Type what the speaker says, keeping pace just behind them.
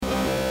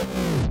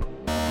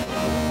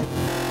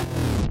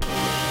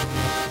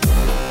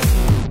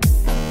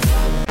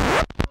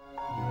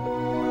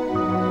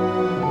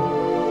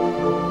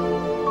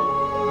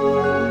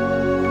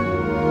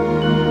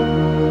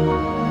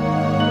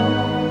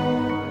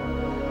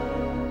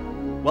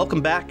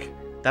Welcome back.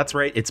 That's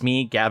right, it's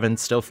me, Gavin,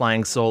 still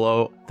flying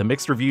solo, the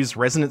Mixed Reviews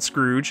resident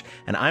Scrooge,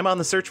 and I'm on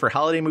the search for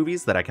holiday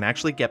movies that I can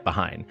actually get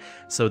behind.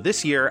 So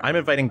this year, I'm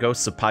inviting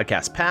ghosts of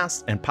podcasts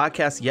past and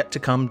podcasts yet to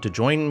come to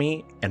join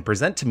me and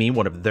present to me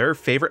one of their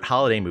favorite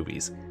holiday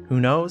movies. Who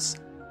knows?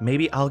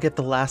 Maybe I'll get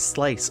the last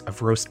slice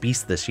of roast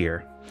beef this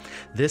year.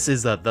 This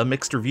is the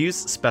Mixed Reviews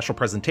special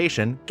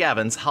presentation,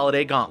 Gavin's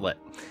Holiday Gauntlet.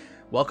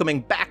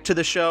 Welcoming back to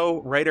the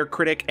show, writer,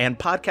 critic, and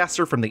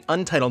podcaster from the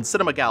Untitled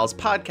Cinema Gals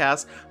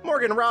podcast,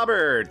 Morgan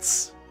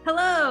Roberts.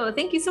 Hello,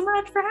 thank you so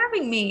much for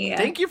having me.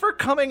 Thank you for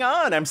coming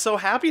on. I'm so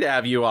happy to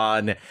have you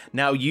on.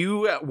 Now,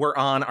 you were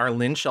on our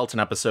Lynn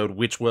Shelton episode,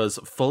 which was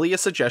fully a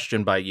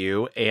suggestion by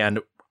you, and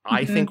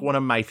I think one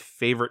of my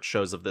favorite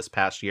shows of this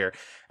past year.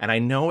 And I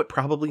know it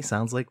probably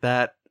sounds like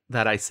that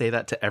I say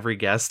that to every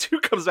guest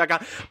who comes back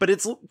on, but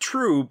it's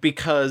true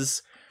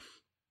because,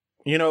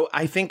 you know,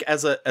 I think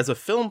as a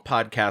film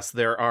podcast,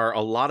 there are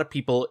a lot of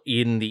people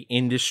in the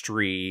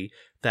industry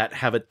that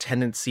have a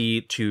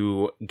tendency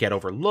to get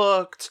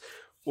overlooked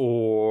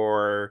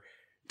or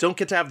don't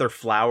get to have their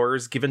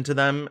flowers given to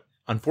them.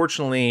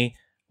 Unfortunately,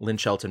 Lynn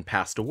Shelton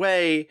passed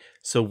away,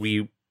 so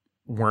we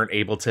weren't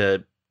able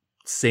to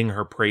sing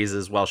her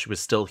praises while she was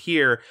still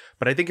here.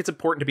 But I think it's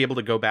important to be able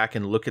to go back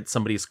and look at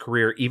somebody's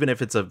career, even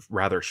if it's a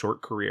rather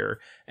short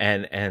career,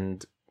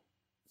 and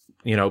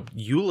you know,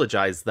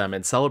 eulogize them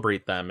and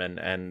celebrate them.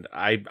 And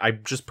I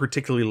just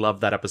particularly love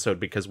that episode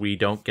because we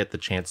don't get the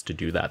chance to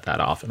do that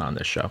often on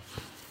this show.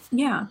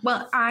 Yeah,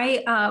 well,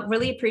 I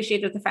really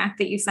appreciated the fact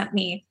that you sent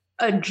me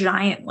a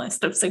giant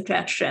list of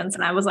suggestions.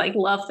 And I was like,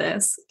 love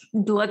this.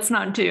 Let's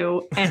not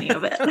do any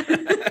of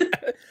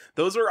it.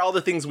 Those were all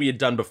the things we had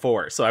done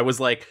before. So I was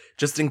like,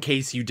 just in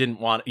case you didn't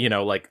want, you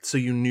know, like, so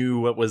you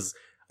knew what was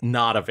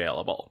not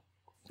available.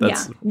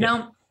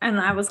 No. And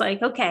I was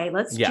like, okay,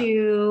 let's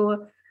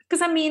do,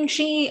 because I mean,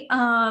 she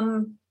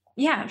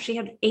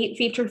had 8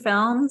 feature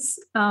films.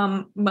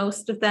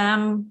 Most of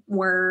them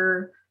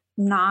were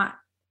not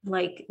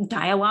like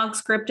dialogue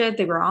scripted.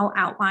 They were all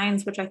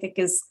outlines, which I think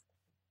is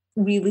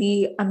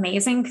really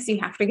amazing because you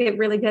have to get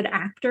really good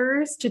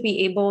actors to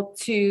be able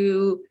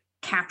to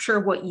capture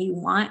what you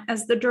want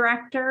as the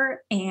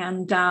director.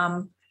 And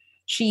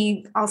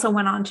she also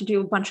went on to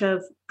do a bunch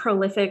of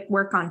prolific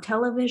work on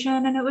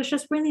television. And it was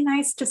just really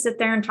nice to sit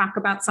there and talk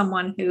about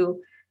someone who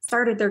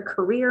started their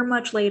career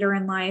much later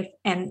in life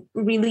and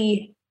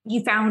really,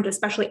 you found,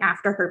 especially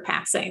after her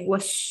passing,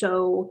 was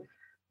so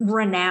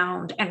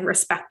renowned and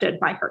respected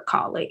by her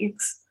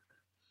colleagues.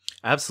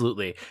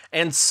 Absolutely.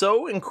 And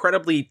so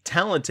incredibly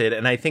talented.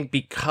 And I think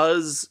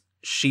because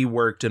she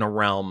worked in a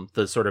realm,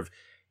 the sort of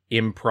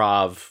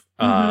improv,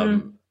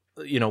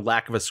 you know,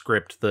 lack of a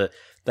script,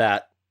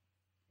 that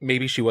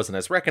maybe she wasn't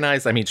as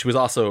recognized. I mean, she was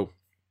also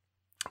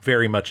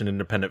very much an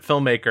independent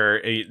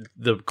filmmaker.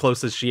 The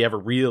closest she ever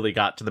really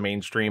got to the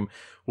mainstream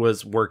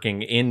was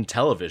working in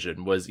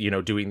television, was, you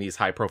know, doing these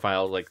high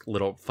profile, like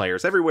Little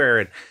Fires Everywhere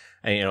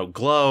and you know,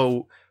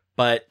 Glow.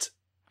 But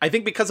I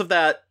think because of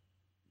that,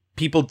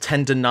 people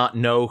tend to not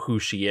know who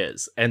she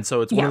is. And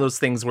so it's one of those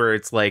things where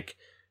it's like,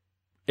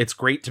 it's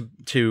great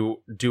to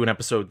do an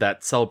episode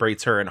that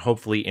celebrates her and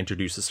hopefully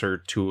introduces her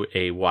to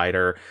a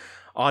wider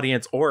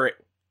audience, or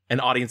an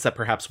audience that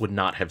perhaps would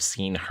not have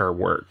seen her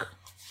work.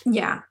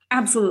 Yeah,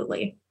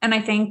 absolutely. And I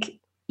think,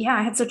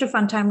 I had such a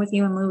fun time with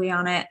you and Louie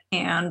on it,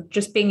 and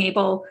just being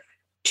able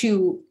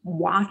to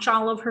watch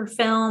all of her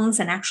films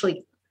and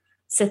actually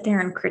sit there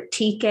and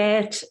critique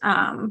it.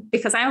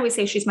 Because I always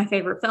say she's my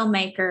favorite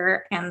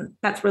filmmaker, and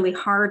that's really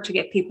hard to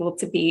get people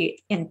to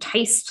be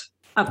enticed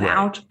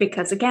about,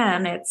 because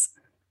again, it's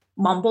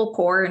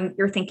mumblecore, and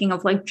you're thinking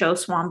of like Joe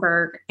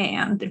Swanberg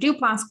and the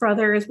Duplass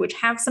brothers, which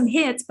have some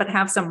hits, but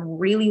have some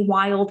really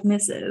wild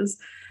misses.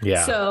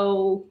 Yeah.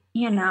 So,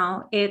 you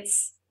know, it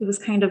was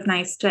kind of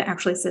nice to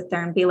actually sit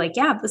there and be like,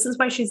 yeah, this is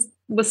why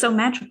was so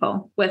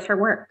magical with her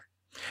work.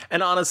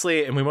 And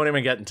honestly, and we won't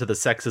even get into the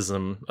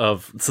sexism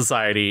of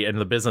society and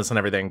the business and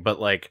everything, but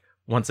like,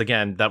 once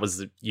again,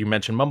 you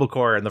mentioned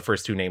mumblecore, and the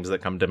first 2 names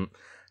that come to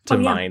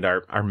mind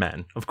are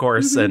men, of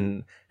course.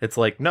 And it's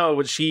like,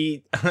 no,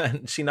 she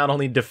not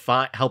only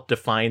helped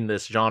define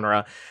this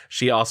genre,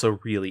 she also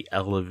really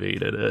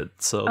elevated it.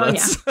 So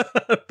that's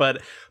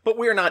but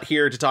we're not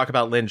here to talk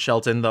about Lynn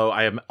Shelton, though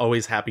I am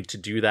always happy to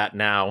do that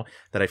now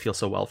that I feel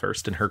so well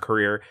versed in her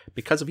career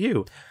because of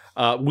you.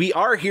 We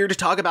are here to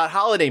talk about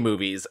holiday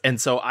movies, and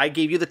so I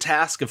gave you the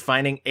task of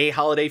finding a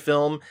holiday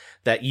film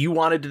that you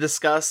wanted to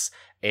discuss,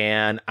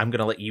 and I'm going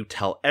to let you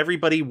tell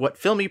everybody what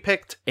film you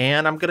picked,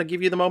 and I'm going to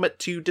give you the moment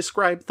to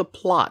describe the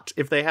plot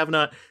if they have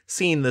not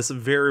seen this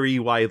very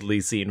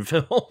widely seen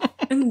film.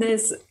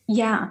 So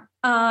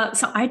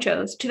I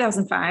chose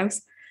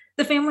 2005's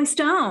The Family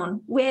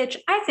Stone, which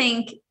I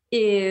think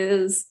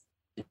is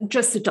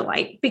just a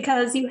delight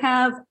because you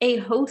have a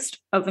host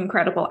of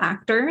incredible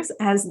actors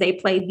as they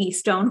play the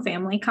Stone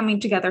family coming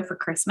together for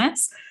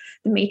Christmas.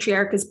 The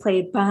matriarch is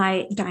played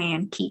by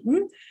Diane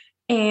Keaton,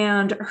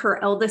 and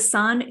her eldest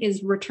son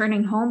is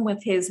returning home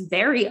with his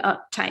very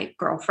uptight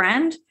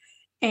girlfriend.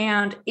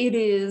 And it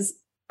is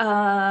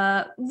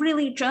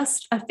really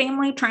just a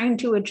family trying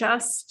to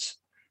adjust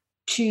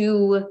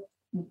to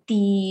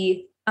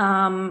the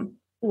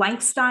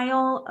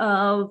lifestyle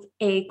of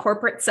a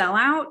corporate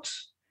sellout,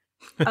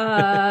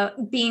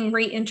 being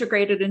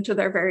reintegrated into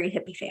their very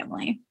hippie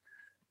family.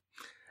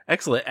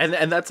 Excellent.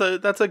 And that's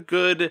a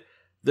good,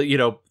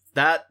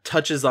 that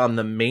touches on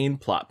the main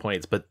plot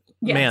points, but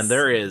Yes. man,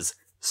 there is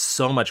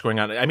so much going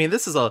on. I mean,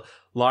 this is a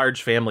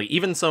large family,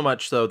 even so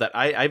much so that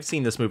I've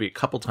seen this movie a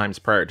couple times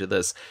prior to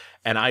this,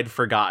 and I'd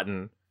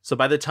forgotten. So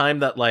by the time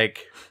that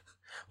like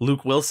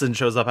Luke Wilson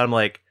shows up, I'm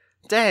like,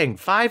 dang,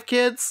 5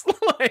 kids?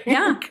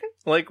 Yeah.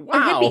 Like,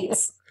 wow. They're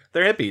hippies.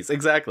 They're hippies,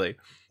 exactly.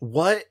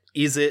 What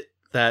is it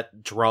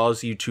that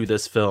draws you to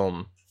this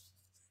film?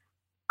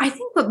 I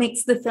think what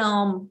makes the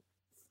film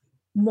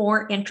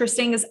more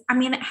interesting is, I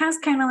mean, it has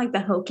kind of like the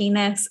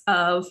hokiness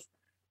of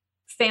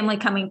family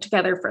coming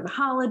together for the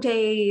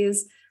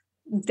holidays.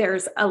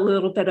 There's a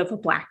little bit of a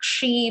black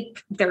sheep.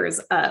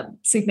 There's a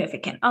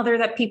significant other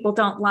that people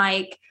don't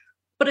like.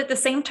 But at the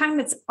same time,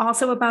 it's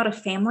also about a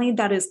family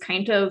that is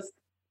kind of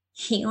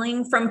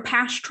healing from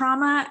past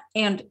trauma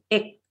and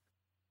it,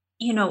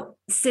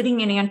 sitting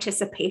in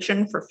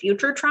anticipation for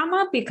future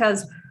trauma,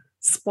 because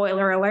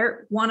spoiler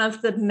alert, one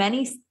of the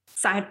many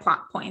side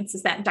plot points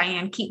is that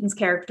Diane Keaton's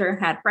character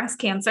had breast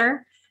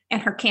cancer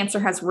and her cancer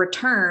has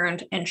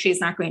returned and she's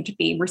not going to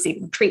be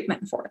receiving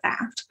treatment for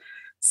that.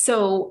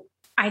 So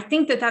I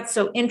think that that's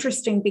so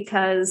interesting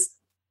because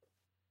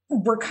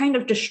we're kind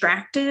of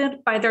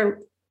distracted by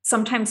their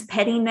sometimes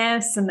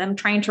pettiness and them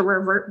trying to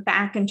revert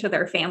back into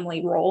their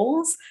family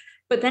roles.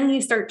 But then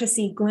you start to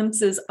see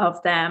glimpses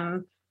of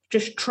them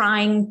just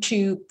trying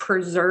to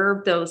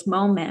preserve those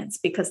moments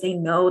because they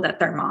know that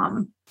their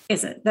mom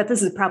isn't, that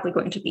this is probably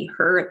going to be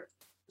her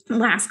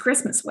last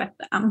Christmas with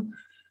them.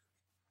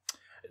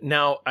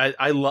 Now,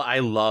 I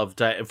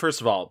loved,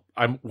 first of all,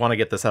 I want to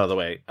get this out of the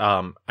way.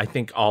 I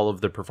think all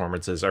of the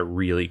performances are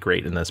really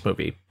great in this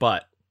movie,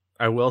 but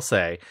I will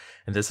say,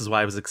 and this is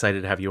why I was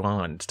excited to have you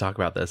on to talk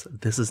about this,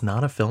 this is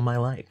not a film I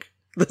like.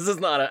 This is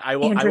not I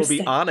will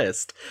be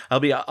honest.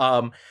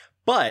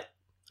 But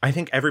I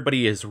think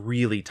everybody is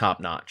really top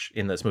notch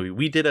in this movie.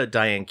 We did a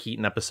Diane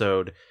Keaton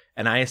episode,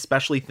 and I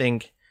especially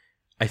think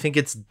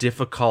it's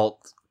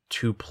difficult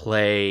to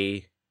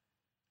play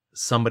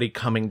somebody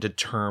coming to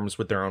terms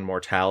with their own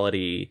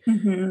mortality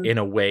in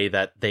a way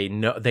that they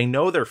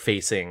know they're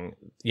facing,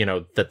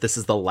 that this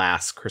is the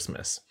last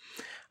Christmas.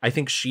 I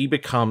think she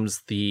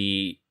becomes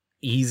the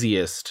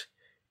easiest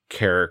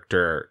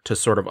character to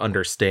sort of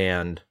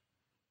understand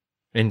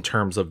in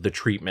terms of the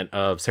treatment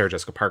of Sarah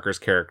Jessica Parker's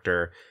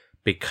character,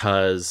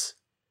 because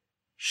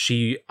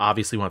she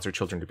obviously wants her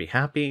children to be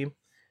happy,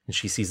 and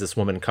she sees this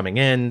woman coming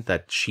in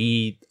that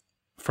she,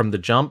 from the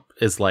jump,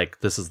 is like,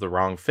 this is the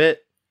wrong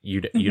fit.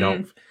 You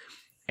don't,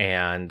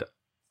 and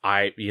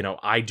I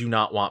do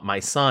not want my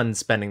son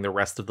spending the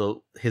rest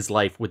of his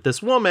life with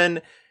this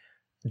woman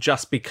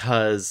just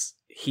because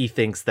he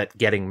thinks that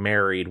getting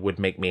married would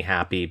make me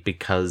happy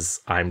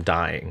because I'm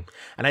dying.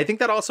 And I think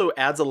that also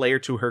adds a layer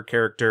to her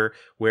character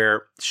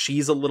where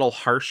she's a little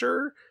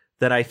harsher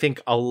than I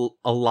think a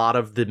lot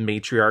of the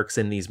matriarchs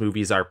in these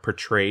movies are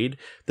portrayed.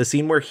 The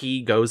scene where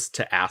he goes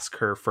to ask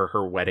her for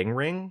her wedding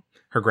ring,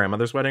 her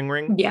grandmother's wedding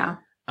ring. Yeah.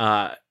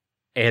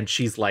 And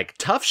she's like,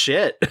 tough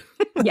shit.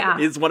 Yeah.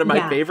 Is one of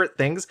my favorite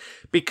things,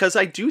 because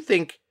I do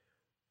think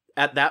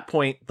at that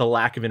point, the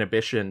lack of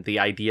inhibition, the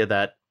idea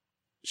that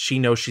she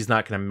knows she's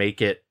not going to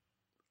make it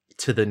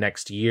to the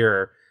next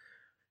year,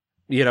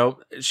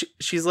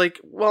 she's like,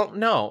 well,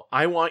 no,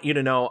 I want you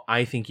to know,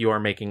 I think you are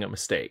making a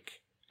mistake.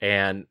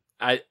 And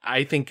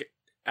I think,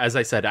 as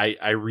I said,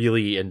 I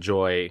really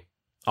enjoy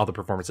all the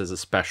performances,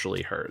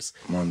 especially hers.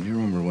 Mom, do you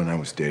remember when I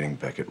was dating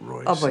Beckett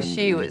Royce? Oh, but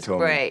she was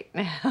great.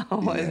 Whatever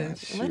happened?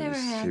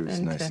 She was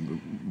nice.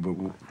 But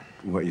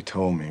what you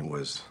told me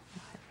was,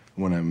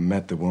 when I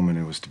met the woman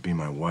who was to be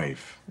my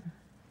wife,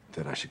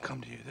 that I should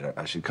come to you. That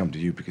I should come to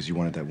you because you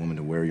wanted that woman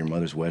to wear your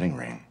mother's wedding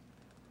ring.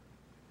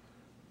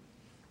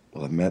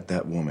 Well, I've met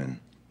that woman,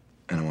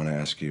 and I want to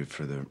ask you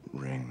for the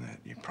ring that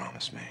you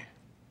promised me.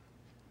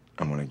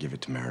 I want to give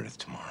it to Meredith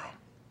tomorrow.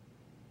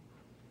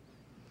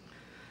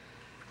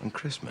 On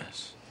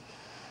Christmas.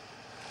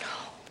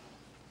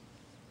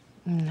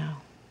 No.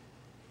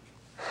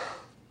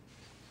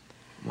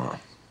 Mom.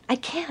 I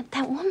can't.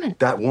 That woman.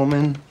 That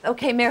woman?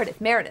 Okay, Meredith.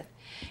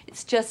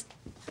 It's just,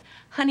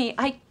 honey,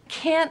 I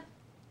can't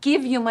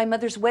give you my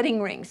mother's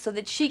wedding ring so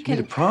that she can...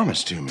 You made a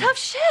promise to me. Tough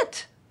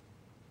shit.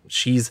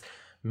 She's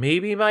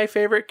maybe my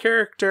favorite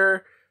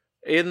character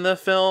in the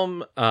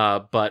film,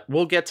 but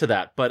we'll get to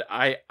that. But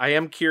I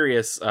am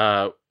curious,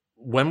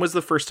 when was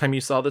the first time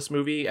you saw this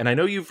movie? And I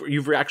know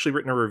you've actually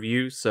written a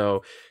review,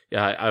 so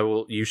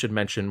you should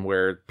mention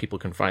where people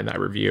can find that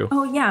review.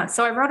 Oh yeah,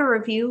 so I wrote a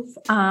review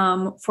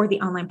for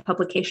the online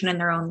publication In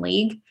Their Own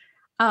League,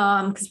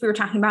 because we were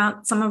talking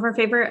about some of our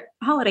favorite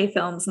holiday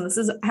films, and this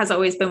has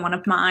always been one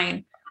of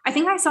mine. I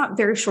think I saw it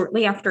very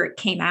shortly after it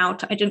came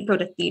out. I didn't go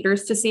to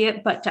theaters to see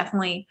it, but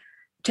definitely,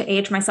 to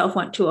age myself,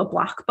 went to a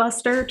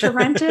Blockbuster to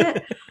rent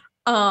it,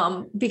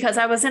 because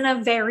I was in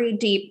a very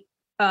deep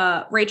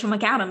Rachel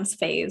McAdams'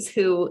 phase,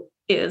 who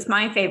is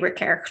my favorite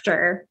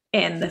character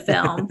in the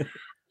film.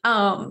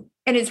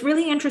 And it's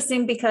really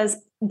interesting because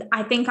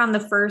I think on the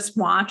first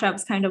watch, I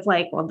was kind of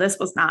like, well, this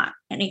was not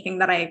anything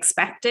that I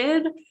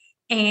expected.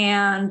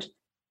 And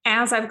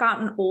as I've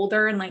gotten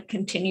older and like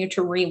continue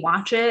to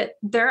rewatch it,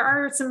 there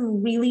are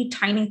some really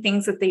tiny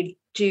things that they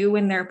do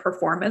in their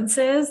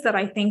performances that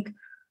I think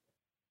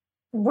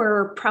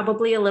were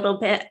probably a little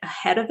bit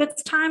ahead of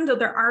its time, though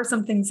there are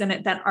some things in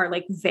it that are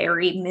like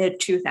very mid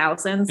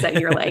 2000s that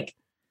you're like,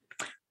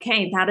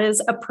 okay, that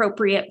is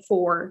appropriate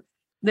for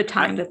the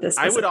time that this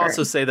I would occurred.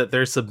 also say that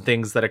there's some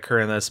things that occur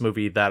in this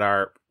movie that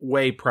are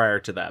way prior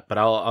to that, but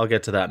I'll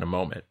get to that in a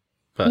moment.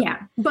 But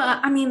yeah,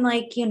 but I mean,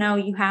 like, you know,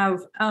 you have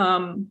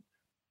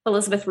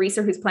Elizabeth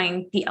Reeser, who's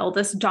playing the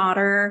eldest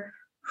daughter,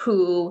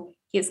 who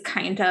is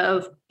kind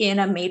of in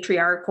a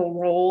matriarchal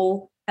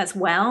role as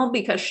well,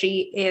 because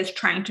she is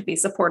trying to be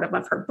supportive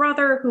of her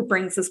brother, who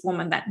brings this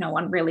woman that no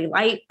one really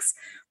likes,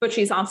 but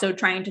she's also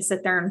trying to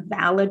sit there and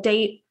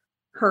validate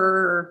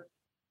her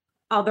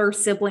other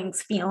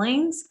siblings'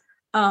 feelings.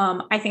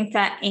 I think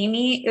that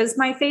Amy is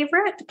my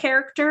favorite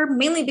character,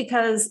 mainly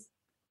because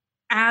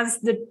as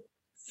the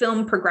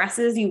film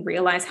progresses, you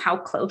realize how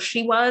close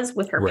she was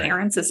with her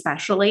parents,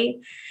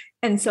 especially.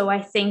 And so I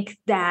think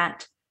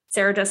that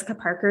Sarah Jessica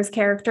Parker's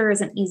character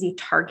is an easy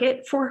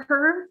target for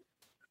her,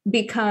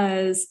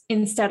 because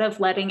instead of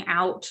letting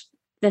out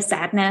the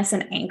sadness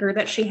and anger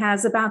that she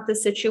has about the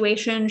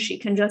situation, she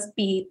can just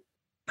be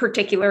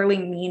particularly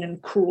mean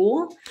and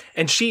cruel.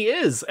 And she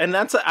is. And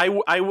that's,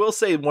 I will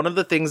say, one of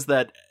the things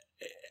that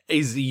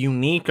is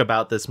unique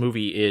about this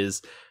movie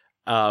is,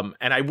 and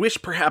I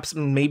wish perhaps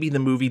maybe the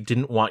movie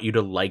didn't want you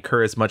to like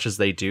her as much as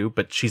they do,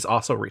 but she's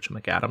also Rachel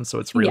McAdams, so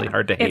it's really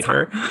hard to hate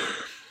her.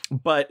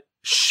 But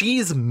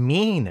she's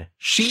mean.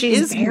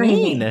 She's is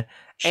mean.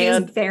 She's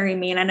very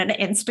mean and an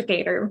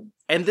instigator.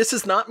 And this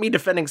is not me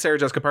defending Sarah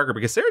Jessica Parker,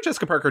 because Sarah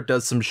Jessica Parker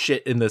does some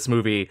shit in this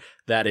movie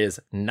that is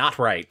not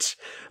right.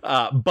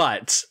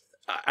 But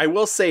I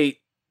will say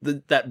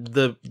that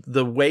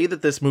the way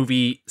that this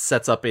movie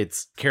sets up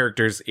its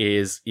characters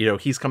is, you know,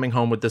 he's coming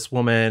home with this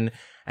woman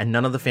and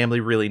none of the family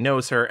really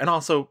knows her. And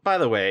also, by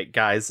the way,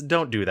 guys,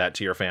 don't do that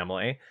to your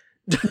family.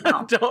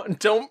 No.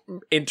 don't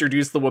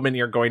introduce the woman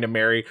you're going to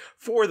marry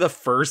for the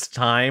first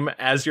time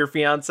as your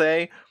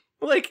fiance.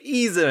 Like,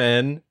 ease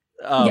in.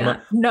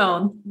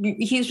 No,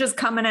 he's just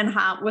coming in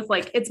hot with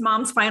like, it's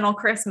mom's final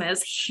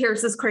Christmas.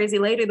 Here's this crazy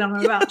lady that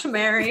I'm about to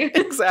marry.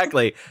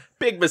 Exactly.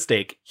 Big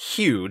mistake.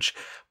 Huge.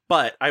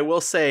 But I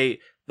will say,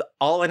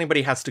 all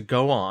anybody has to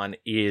go on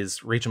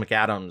is Rachel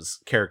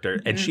McAdams' character.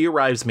 Mm-hmm. And she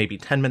arrives maybe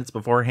 10 minutes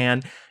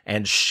beforehand,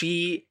 and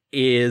she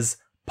is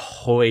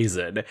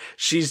poison.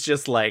 She's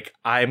just like,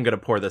 I'm going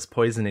to pour this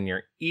poison in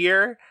your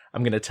ear.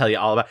 I'm going to tell you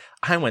all about,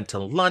 I went to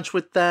lunch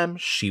with them.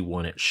 She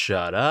wouldn't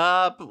shut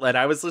up. And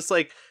I was just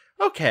like,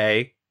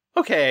 okay,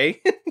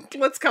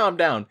 let's calm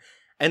down.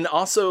 And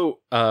also,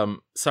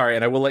 sorry,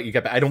 and I will let you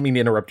get back. I don't mean to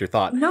interrupt your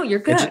thought. No, you're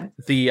good.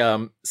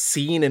 The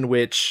scene in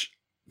which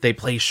they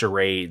play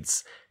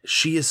charades,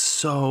 she is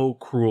so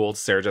cruel to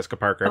Sarah Jessica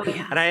Parker. Oh,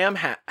 yeah. And I am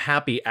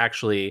happy,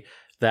 actually,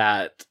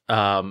 that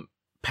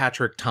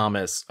Patrick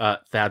Thomas,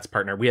 Thad's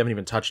partner, we haven't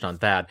even touched on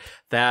Thad.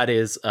 Thad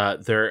is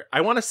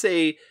I want to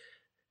say,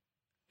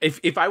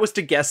 if I was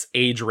to guess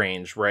age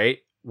range, right?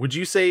 Would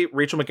you say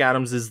Rachel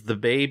McAdams is the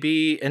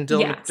baby and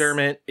Dylan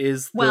McDermott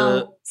is the...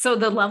 Well, so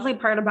the lovely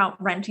part about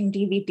renting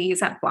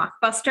DVDs at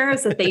Blockbuster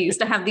is that they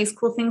used to have these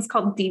cool things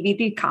called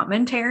DVD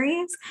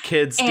commentaries.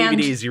 Kids,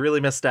 DVDs, you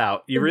really missed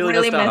out. You really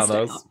missed out on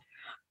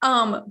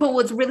those. But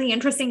what's really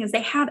interesting is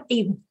they had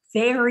a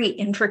very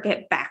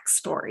intricate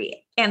backstory.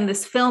 And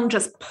this film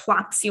just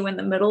plops you in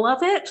the middle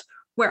of it,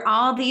 where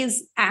all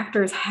these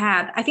actors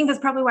had... I think that's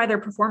probably why their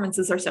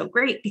performances are so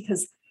great,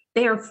 because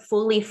they are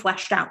fully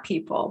fleshed out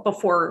people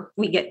before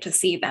we get to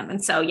see them.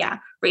 And so, yeah,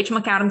 Rachel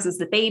McAdams is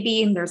the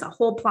baby. And there's a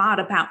whole plot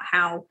about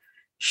how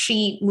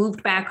she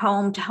moved back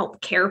home to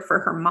help care for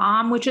her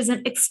mom, which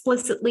isn't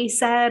explicitly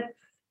said.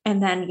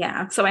 And then,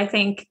 yeah, so I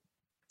think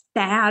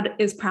Thad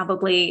is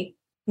probably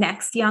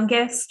next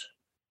youngest.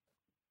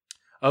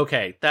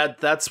 Okay,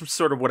 that's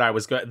sort of what I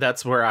was going.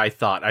 That's where I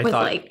thought. I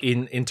thought like,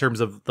 in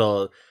terms of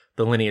the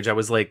lineage, I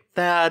was like,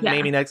 Thad,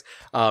 maybe next.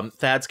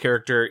 Thad's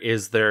character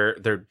is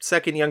their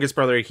second youngest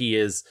brother. He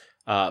is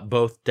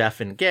both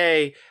deaf and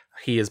gay.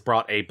 He has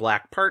brought a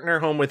black partner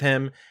home with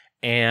him,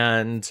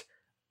 and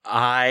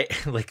I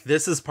like,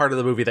 this is part of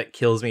the movie that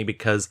kills me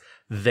because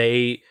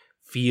they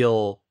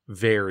feel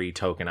very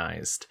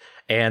tokenized.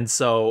 And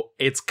so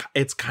it's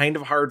kind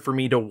of hard for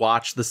me to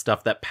watch the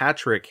stuff that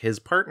Patrick, his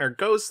partner,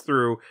 goes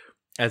through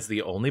as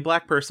the only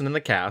black person in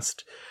the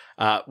cast.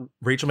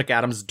 Rachel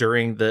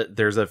McAdams,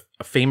 there's a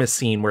famous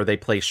scene where they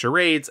play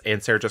charades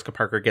and Sarah Jessica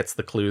Parker gets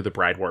the clue the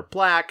bride wore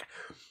black.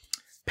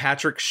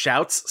 Patrick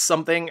shouts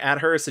something at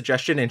her, a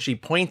suggestion, and she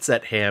points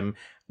at him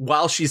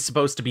while she's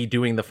supposed to be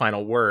doing the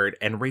final word.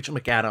 And Rachel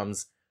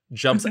McAdams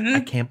jumps. I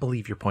can't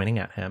believe you're pointing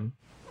at him.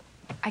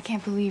 I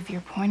can't believe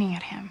you're pointing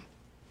at him.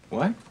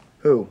 What?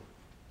 Who?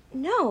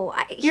 No,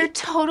 you're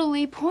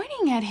totally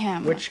pointing at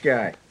him. Which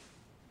guy?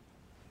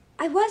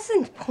 I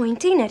wasn't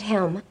pointing at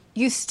him.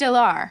 You still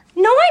are.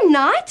 No, I'm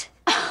not.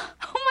 Oh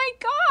my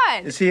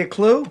God. Is he a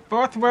clue?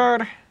 Fourth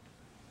word.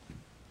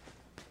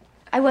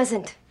 I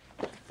wasn't.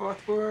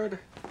 Fourth word.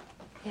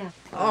 Yeah.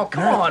 Oh,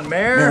 come on,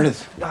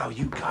 Meredith. Oh,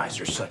 you guys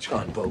are such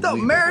unbelievable. No,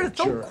 Meredith,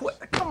 don't jerks. quit.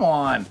 Come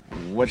on.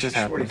 What just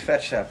Shorty, happened?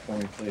 fetch that for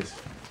me, please.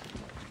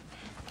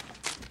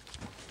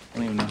 I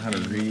don't even know how to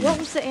read. What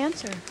was the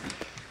answer?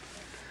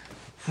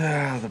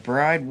 The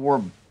bride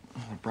wore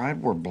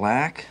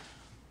black.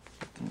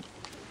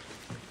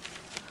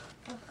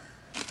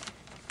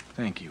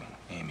 Thank you,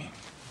 Amy.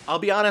 I'll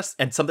be honest,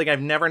 and something I've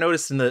never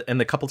noticed in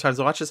the couple times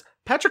I watch this,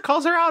 Patrick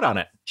calls her out on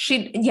it.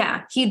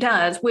 He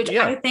does, which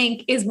I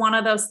think is one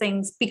of those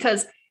things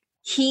because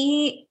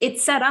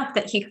it's set up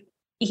that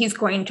he's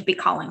going to be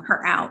calling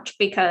her out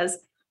because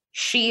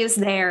she is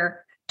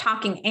there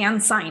talking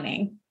and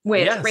signing,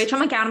 which Rachel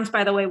McAdams,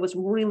 by the way, was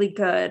really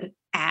good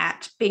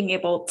at being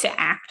able to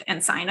act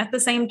and sign at the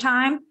same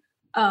time.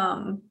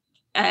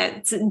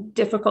 It's a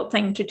difficult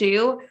thing to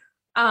do.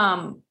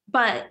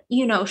 But,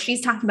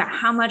 she's talking about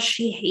how much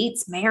she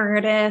hates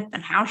Meredith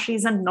and how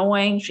she's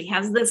annoying. She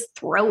has this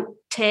throat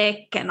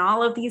tick and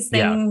all of these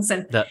things.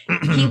 And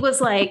he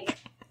was like,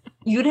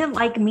 you didn't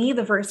like me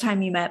the first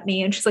time you met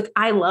me. And she's like,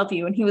 I love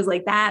you. And he was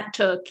like,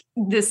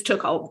 this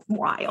took a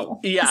while.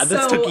 Yeah,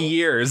 this took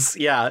years.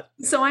 Yeah.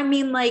 So, I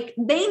mean, like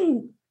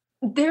I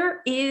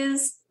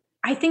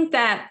think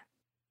that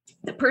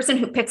the person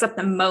who picks up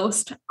the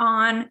most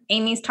on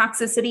Amy's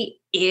toxicity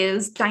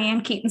is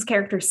Diane Keaton's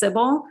character,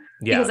 Sybil.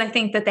 Yeah. Because I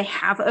think that they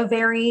have a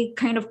very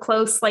kind of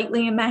close,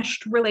 slightly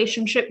enmeshed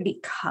relationship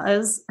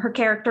because her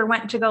character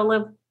went to go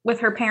live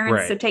with her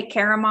parents to take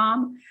care of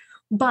mom.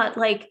 But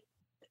I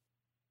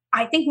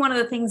think one of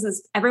the things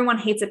is everyone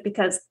hates it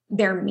because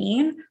they're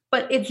mean,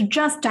 but it's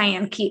just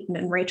Diane Keaton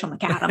and Rachel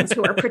McAdams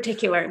who are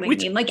particularly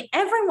mean. Like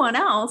everyone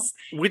else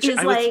is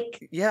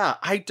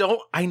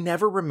I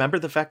never remember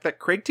the fact that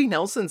Craig T.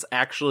 Nelson's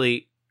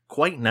actually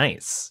quite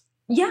nice.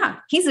 Yeah,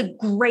 he's a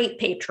great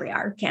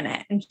patriarch in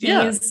it. And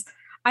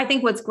I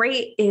think what's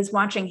great is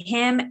watching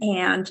him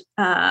and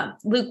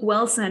Luke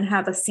Wilson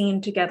have a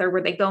scene together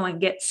where they go and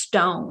get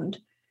stoned.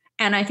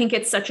 And I think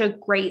it's such a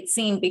great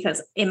scene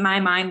because in my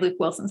mind, Luke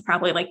Wilson's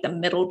probably like the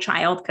middle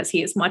child because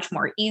he is much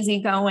more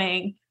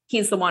easygoing.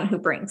 He's the one who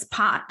brings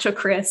pot to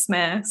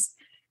Christmas.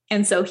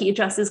 And so he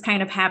just is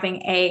kind of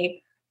having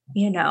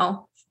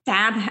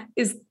Thad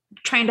is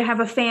trying to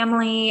have a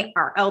family.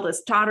 Our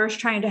eldest daughter's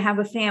trying to have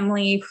a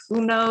family.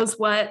 Who knows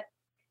what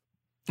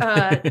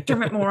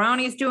Dermot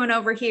Mulroney's doing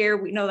over here.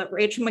 We know that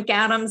Rachel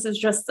McAdams is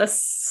just a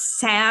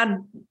sad,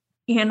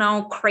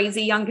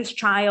 crazy youngest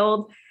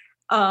child.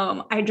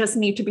 I just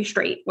need to be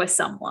straight with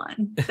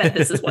someone that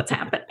this is what's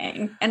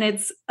happening. And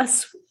it's a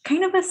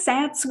kind of a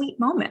sad, sweet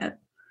moment.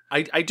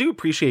 I do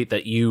appreciate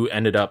that you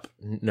ended up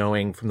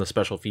knowing from the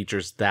special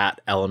features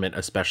that element,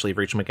 especially of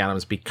Rachel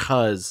McAdams,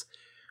 because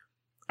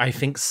I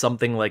think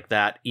something like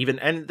that,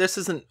 and this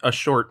isn't a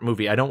short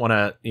movie. I don't want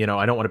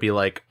to be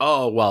like,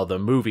 oh, well, the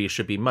movie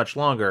should be much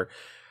longer.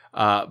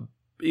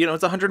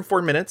 It's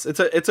 104 minutes.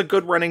 It's a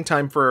good running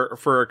time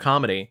for a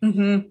comedy.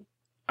 Mm-hmm.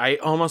 I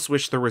almost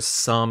wish there was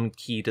some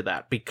key to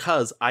that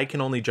because I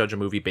can only judge a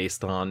movie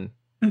based on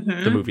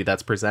the movie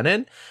that's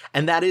presented.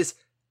 And that is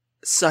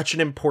such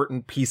an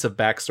important piece of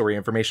backstory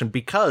information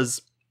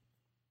because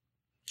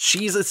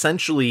she's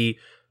essentially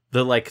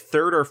the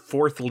third or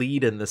fourth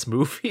lead in this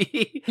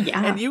movie.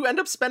 Yeah. And you end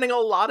up spending a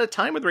lot of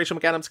time with Rachel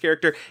McAdams'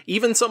 character,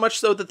 even so much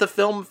so that the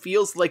film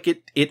feels like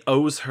it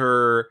owes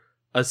her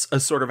a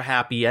sort of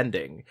happy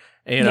ending,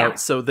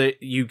 so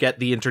that you get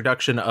the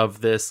introduction of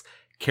this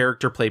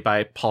character played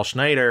by Paul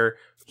Schneider.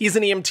 He's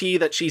an EMT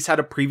that she's had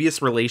a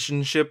previous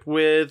relationship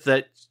with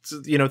that,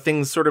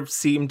 things sort of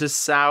seem to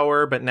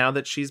sour, but now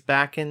that she's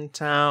back in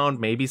town,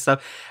 maybe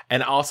stuff.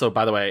 And also,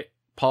 by the way,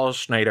 Paul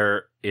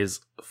Schneider is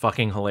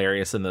fucking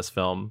hilarious in this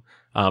film.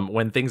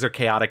 When things are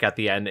chaotic at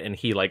the end and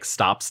he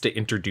stops to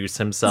introduce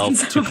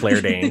himself to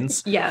Claire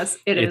Danes. Yes,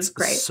 it's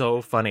great.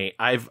 So funny.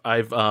 I've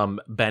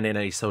been in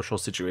a social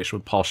situation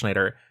with Paul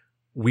Schneider.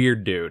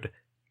 Weird dude.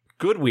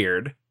 Good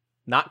weird.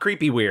 Not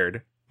creepy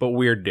weird, but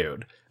weird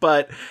dude.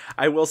 But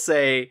I will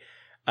say,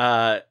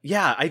 I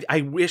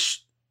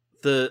wish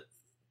the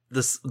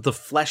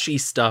fleshy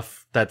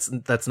stuff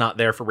that's not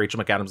there for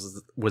Rachel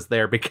McAdams was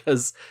there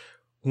because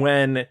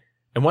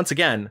and once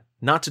again,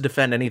 not to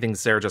defend anything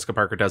Sarah Jessica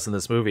Parker does in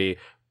this movie,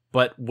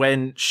 but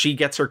when she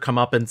gets her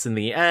comeuppance in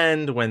the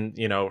end, when,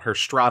 her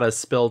strata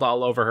spilled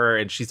all over her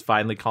and she's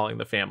finally calling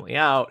the family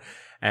out,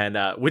 and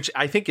which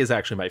I think is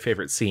actually my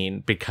favorite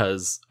scene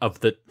because of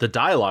the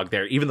dialogue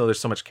there, even though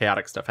there's so much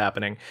chaotic stuff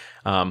happening.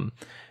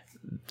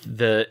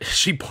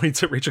 She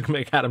points at Rachel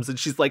McAdams and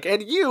she's like,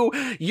 and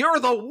you're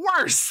the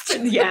worst.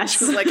 Yes.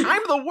 She's like,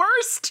 I'm the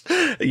worst.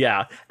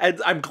 Yeah.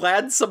 And I'm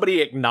glad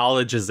somebody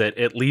acknowledges it,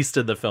 at least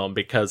in the film,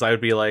 because I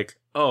would be like,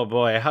 oh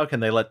boy, how can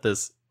they let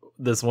this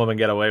woman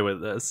get away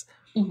with this?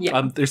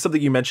 Yeah. There's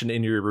something you mentioned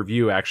in your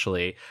review,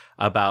 actually,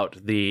 about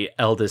the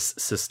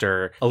eldest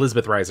sister,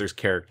 Elizabeth Reiser's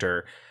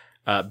character,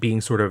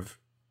 being sort of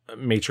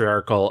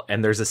matriarchal.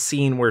 And there's a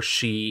scene where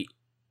she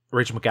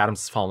Rachel McAdams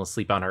has fallen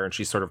asleep on her and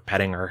she's sort of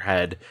petting her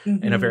head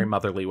in a very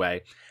motherly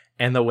way.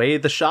 And the way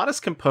the shot is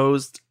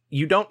composed,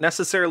 you don't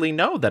necessarily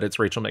know that it's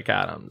Rachel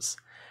McAdams.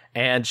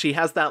 And she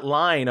has that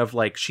line of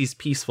like, she's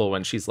peaceful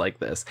when she's like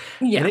this.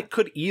 Yeah. And it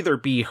could either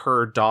be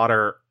her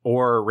daughter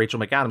or Rachel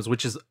McAdams,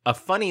 which is a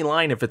funny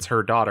line if it's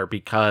her daughter,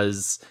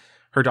 because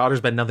her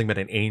daughter's been nothing but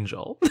an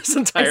angel this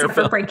entire Except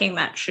film. for breaking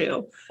that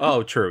shoe.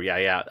 Oh, true.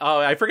 Yeah. Oh,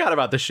 I forgot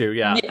about the shoe.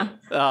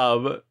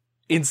 Yeah.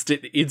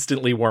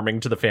 Instantly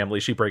warming to the family.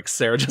 She breaks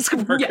Sarah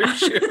Jessica Parker's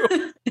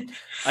shoe.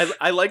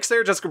 I like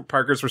Sarah Jessica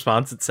Parker's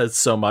response. It says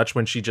so much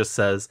when she just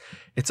says,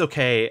 "It's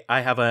okay.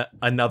 I have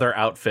another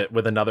outfit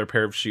with another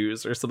pair of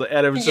shoes," or something.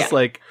 And it was just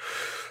like,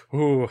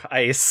 ooh,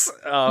 ice.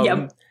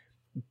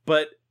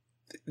 But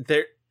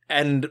there,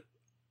 and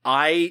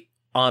I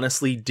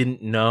honestly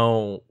didn't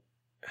know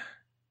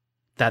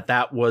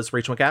that was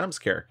Rachel McAdams'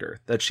 character.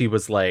 That she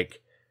was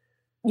like,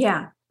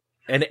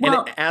 And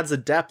it adds a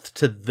depth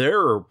to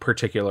their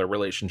particular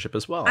relationship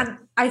as well.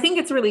 I think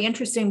it's really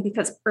interesting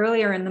because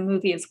earlier in the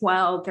movie as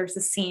well, there's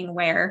a scene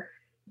where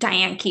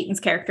Diane Keaton's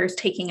character is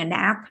taking a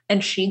nap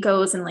and she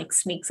goes and like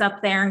sneaks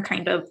up there and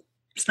kind of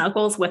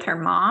snuggles with her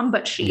mom,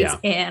 but she's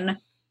in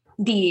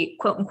the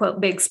quote unquote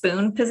big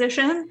spoon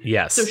position.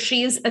 Yes. So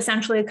she's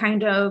essentially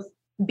kind of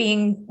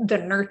being the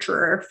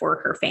nurturer for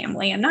her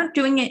family and not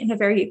doing it in a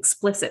very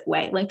explicit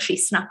way. Like she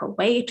snuck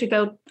away to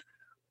go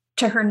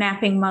to her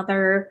napping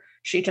mother.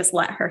 She just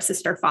let her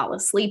sister fall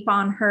asleep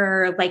on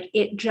her. Like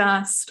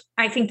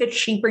I think that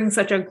she brings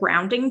such a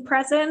grounding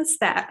presence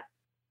that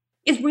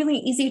is really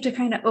easy to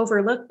kind of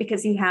overlook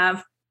because you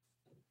have,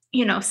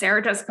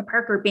 Sarah Jessica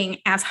Parker being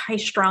as high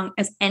strung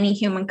as any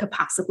human could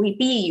possibly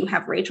be. You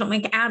have Rachel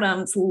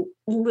McAdams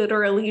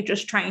literally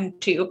just trying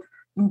to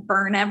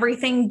burn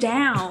everything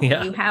down.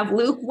 Yeah. You have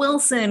Luke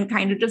Wilson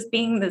kind of just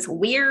being this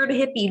weird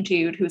hippie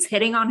dude who's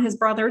hitting on his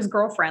brother's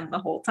girlfriend the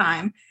whole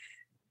time.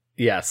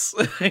 Yes,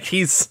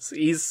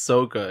 he's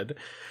so good.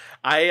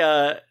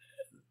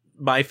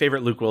 My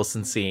favorite Luke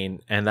Wilson scene,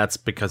 and that's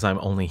because I'm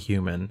only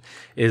human,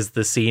 is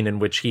the scene in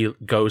which he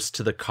goes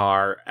to the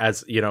car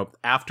as,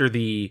 after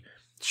the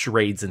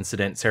charades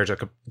incident, Sarah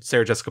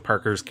Jessica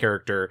Parker's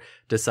character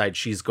decides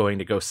she's going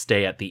to go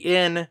stay at the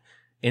inn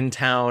in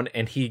town,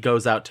 and he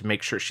goes out to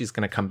make sure she's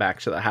going to come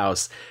back to the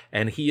house,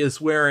 and he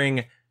is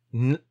wearing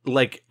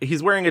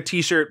he's wearing a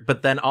t-shirt,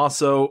 but then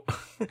also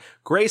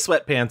gray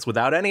sweatpants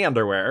without any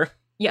underwear.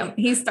 Yeah,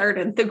 he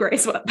started the gray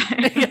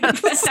sweatpants.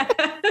 Yes.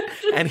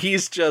 And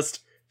he's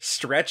just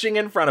stretching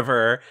in front of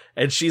her,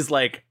 and she's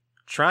like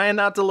trying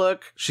not to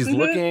look. She's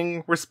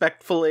looking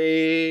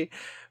respectfully,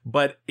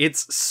 but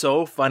it's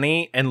so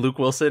funny. And Luke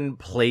Wilson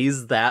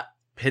plays that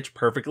pitch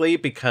perfectly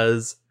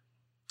because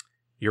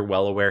you're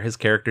well aware his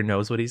character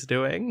knows what he's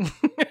doing.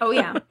 Oh,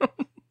 yeah.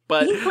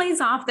 But he plays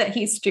off that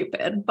he's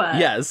stupid, but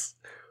yes.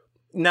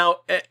 Now,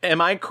 am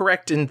I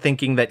correct in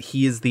thinking that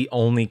he is the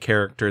only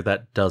character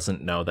that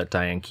doesn't know that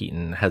Diane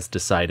Keaton has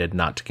decided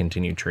not to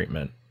continue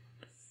treatment?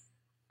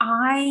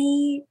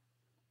 I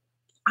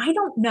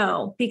don't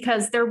know,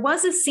 because there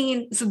was a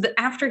scene. So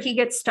after he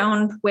gets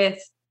stoned with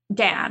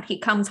Dad, he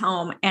comes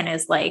home and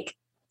is like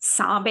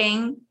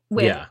sobbing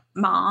with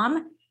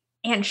Mom,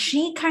 and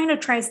she kind of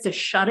tries to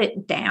shut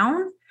it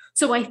down.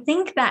 So I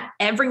think that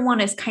everyone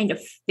is kind of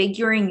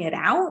figuring it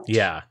out.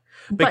 Yeah.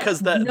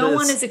 Because no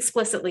one is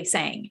explicitly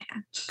saying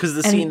it. Because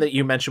the scene that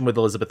you mentioned with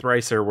Elizabeth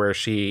Reiser, where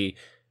she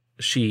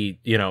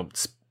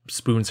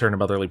spoons her in a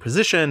motherly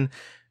position,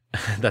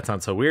 that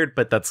sounds so weird,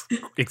 but that's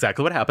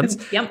exactly what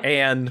happens. Yep.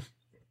 And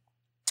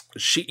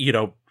she,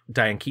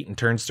 Diane Keaton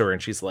turns to her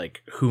and she's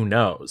like, "Who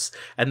knows?"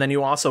 And then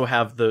you also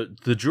have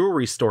the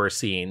jewelry store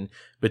scene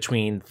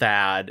between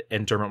Thad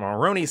and Dermot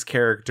Mulroney's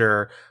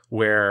character,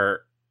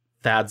 where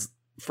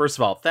First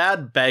of all,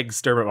 Thad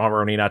begs Dermot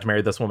Mulroney not to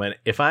marry this woman.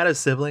 If I had a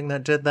sibling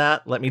that did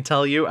that, let me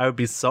tell you, I would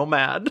be so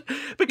mad.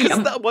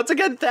 Because once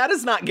again, Thad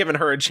has not given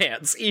her a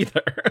chance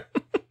either.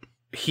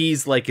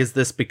 He's like, "Is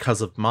this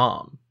because of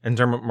Mom?" And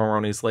Dermot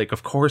Mulroney's like,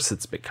 "Of course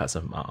it's because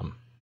of Mom."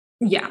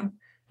 Yeah.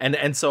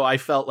 And so I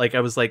felt like,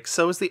 I was like,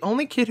 so is the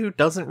only kid who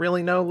doesn't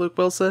really know Luke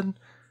Wilson?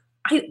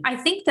 I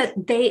think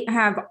that they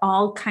have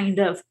all kind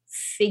of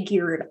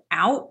figured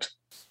out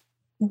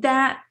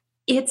that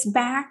it's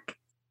back.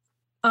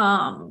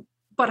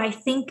 But I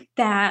think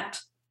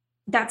that's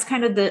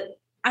kind of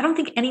I don't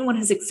think anyone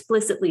has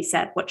explicitly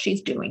said what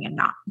she's doing and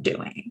not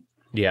doing.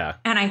 Yeah.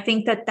 And I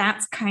think that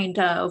that's kind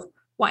of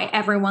why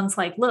everyone's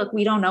like, look,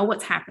 we don't know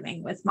what's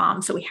happening with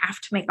Mom, so we have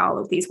to make all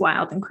of these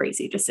wild and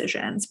crazy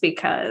decisions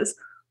because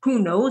who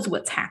knows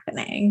what's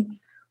happening.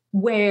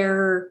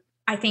 Where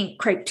I think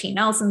Craig T.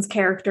 Nelson's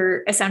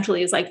character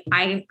essentially is like,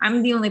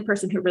 I'm the only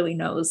person who really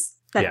knows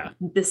that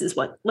this is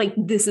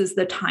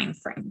the time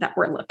frame that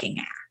we're looking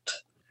at.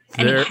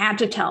 And he had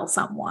to tell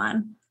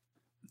someone.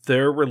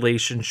 Their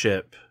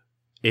relationship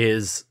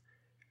is,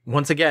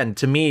 once again,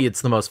 to me,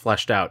 it's the most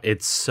fleshed out.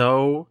 It's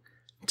so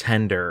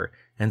tender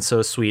and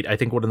so sweet. I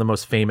think one of the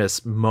most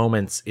famous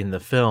moments in the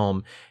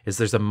film is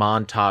there's a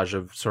montage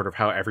of sort of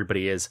how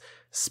everybody is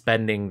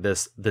spending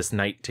this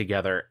night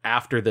together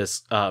after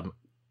this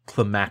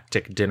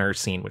climactic dinner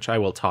scene, which I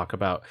will talk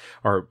about,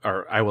 or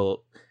I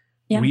will,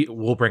 Yeah.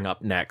 we'll bring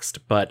up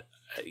next. But,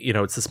 you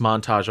know, it's this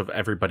montage of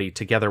everybody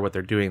together, what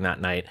they're doing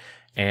that night.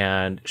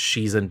 And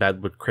she's in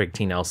bed with Craig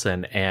T.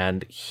 Nelson,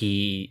 and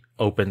he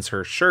opens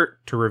her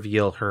shirt to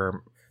reveal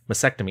her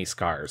mastectomy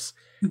scars.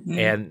 Mhm.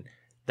 And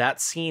that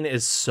scene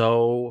is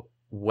so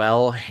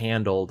well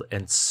handled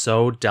and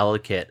so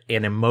delicate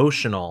and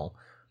emotional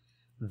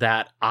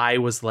that I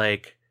was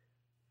like,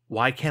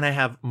 why can't I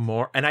have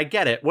more? And I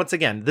get it. Once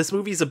again, this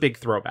movie's a big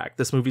throwback.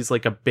 This movie's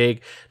like a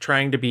big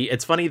trying to be.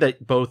 It's funny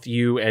that both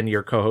you and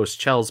your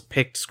co-host Chels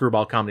picked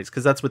screwball comedies,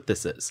 because that's what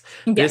this is.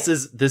 Yes.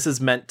 This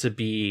is meant to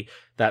be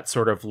that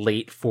sort of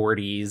late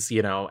 40s,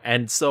 you know.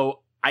 And so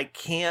I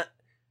can't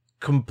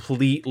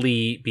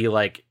completely be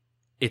like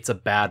it's a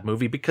bad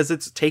movie, because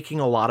it's taking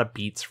a lot of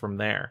beats from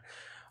there.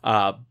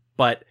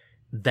 But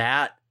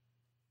that,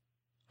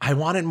 I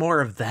wanted more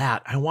of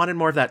that. I wanted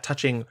more of that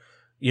touching,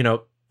 you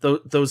know,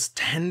 those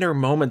tender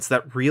moments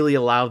that really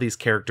allow these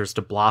characters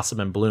to blossom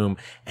and bloom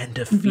and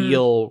to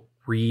feel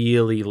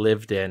really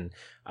lived in.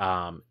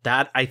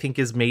 That I think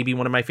is maybe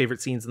one of my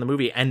favorite scenes in the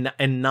movie, and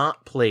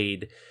not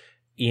played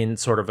in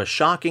sort of a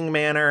shocking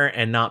manner,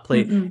 and not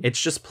played.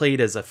 It's just played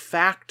as a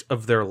fact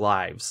of their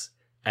lives.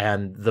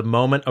 And the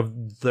moment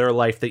of their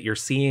life that you're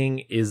seeing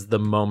is the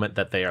moment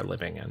that they are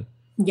living in.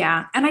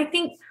 Yeah. And I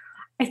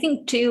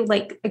think too,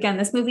 like, again,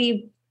 this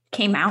movie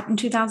came out in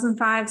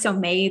 2005, so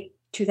May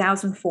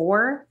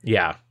 2004.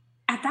 Yeah.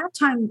 At that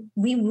time,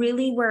 we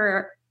really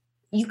were,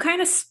 you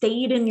kind of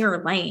stayed in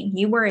your lane.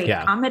 You were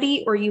a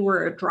comedy or you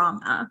were a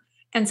drama.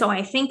 And so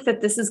I think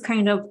that this is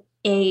kind of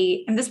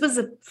and this was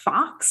a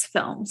Fox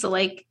film. So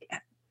like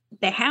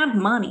they had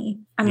money.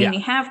 I mean,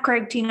 you have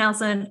Craig T.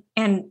 Nelson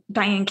and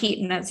Diane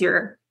Keaton as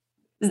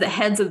the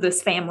heads of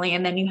this family.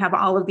 And then you have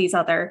all of these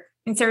other,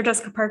 and Sarah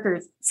Jessica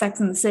Parker's Sex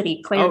and the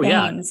City, Claire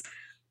Danes.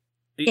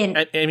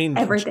 I mean,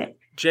 everything.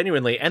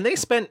 Genuinely. And they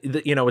spent,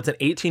 you know, it's an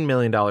 $18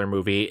 million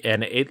movie,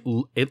 and it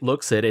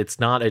looks it's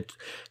not a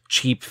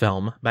cheap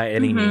film by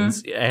any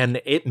means. And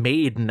it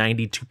made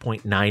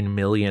 $92.9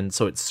 million.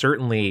 So it's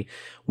certainly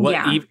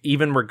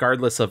even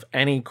regardless of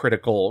any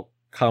critical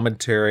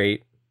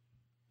commentary,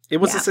 it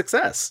was a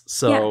success.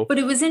 So, but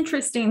it was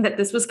interesting that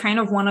this was kind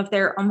of one of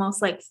their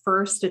almost like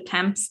first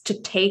attempts to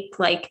take,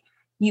 like,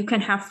 you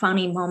can have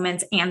funny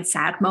moments and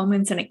sad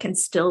moments and it can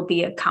still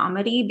be a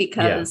comedy,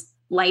 because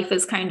life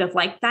is kind of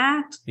like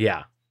that.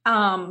 Yeah.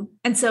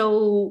 And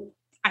so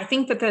I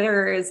think that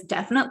there is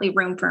definitely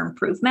room for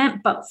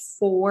improvement, but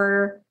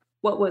for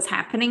what was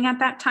happening at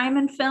that time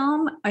in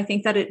film, I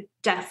think that it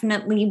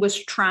definitely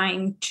was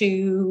trying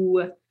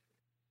to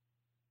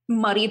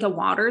muddy the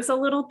waters a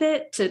little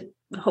bit to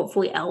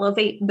hopefully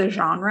elevate the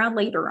genre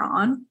later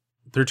on.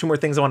 There are two more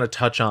things I want to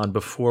touch on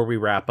before we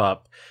wrap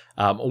up.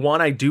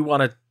 One, I do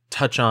want to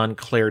touch on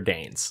Claire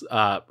Danes,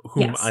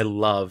 whom I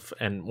love.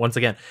 And once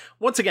again,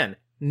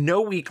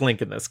 no weak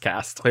link in this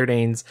cast. Claire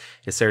Danes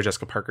is Sarah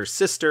Jessica Parker's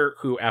sister,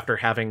 who, after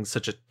having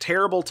such a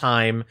terrible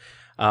time,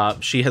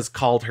 she has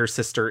called her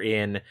sister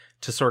in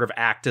to sort of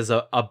act as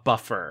a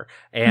buffer.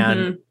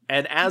 And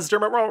as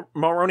Dermot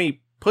Mulroney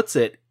puts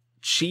it,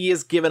 she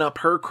has given up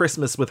her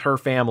Christmas with her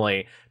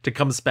family to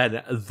come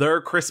spend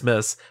their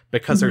Christmas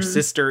because her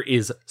sister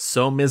is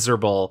so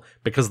miserable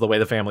because of the way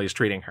the family is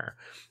treating her.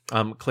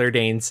 Claire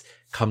Danes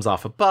comes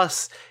off a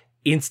bus.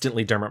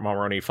 Instantly, Dermot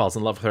Mulroney falls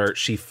in love with her.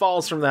 She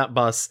falls from that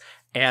bus.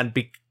 And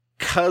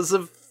because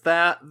of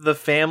that, the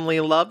family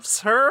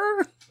loves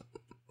her.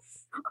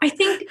 I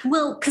think,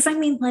 well, because I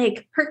mean,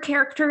 like, her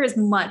character is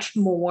much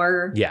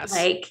more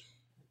like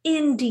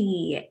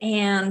indie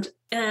and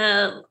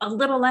a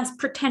little less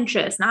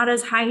pretentious, not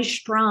as high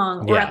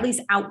strung, or at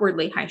least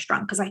outwardly high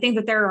strung. Because I think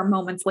that there are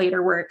moments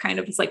later where it kind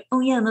of is like, oh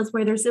yeah, that's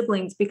why they're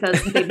siblings,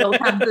 because they both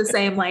have the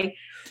same like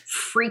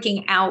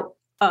freaking out.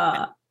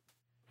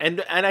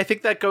 And I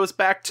think that goes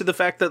back to the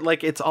fact that,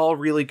 like, it's all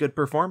really good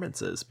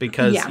performances,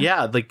 because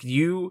like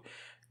you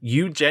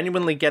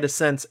genuinely get a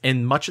sense,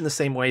 and much in the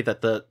same way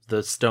that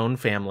the Stone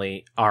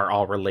family are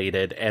all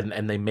related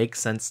and they make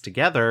sense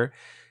together,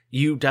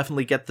 you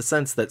definitely get the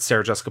sense that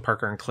Sarah Jessica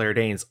Parker and Claire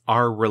Danes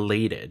are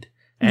related.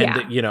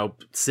 And, you know,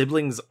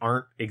 siblings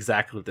aren't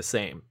exactly the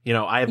same. You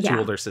know, I have two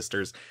older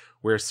sisters.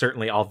 We're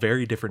certainly all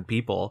very different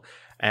people.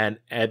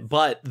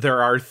 But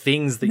there are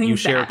things that you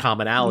share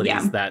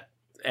commonalities that,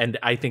 and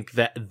I think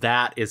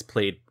that is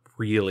played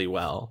really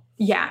well.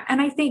 Yeah.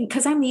 And I think,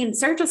 because I mean,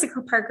 Sarah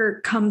Jessica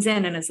Parker comes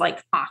in and is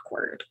like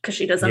awkward because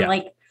she doesn't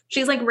like,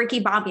 she's like Ricky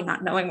Bobby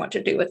not knowing what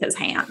to do with his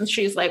hands.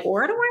 She's like,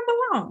 where do I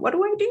belong? What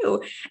do I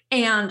do?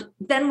 And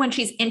then when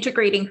she's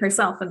integrating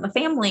herself in the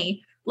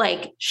family,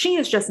 like, she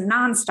is just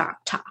nonstop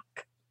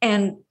talk.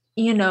 And,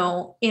 you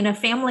know, in a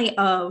family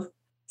of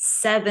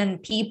 7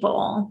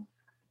 people,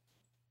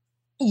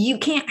 you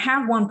can't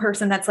have one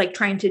person that's like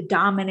trying to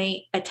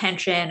dominate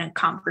attention and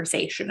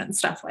conversation and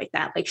stuff like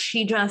that. Like,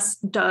 she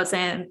just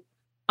doesn't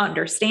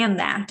understand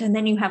that. And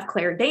then you have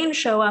Claire Danes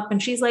show up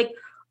and she's like,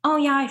 oh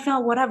yeah, I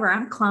felt whatever,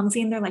 I'm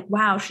clumsy. And they're like,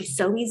 wow, she's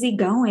so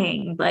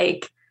easygoing.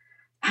 Like,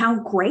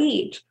 how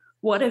great.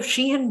 what if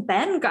she and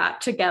Ben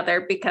got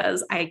together?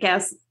 Because I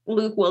guess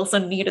Luke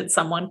Wilson needed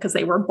someone because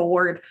they were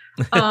bored.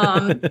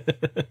 But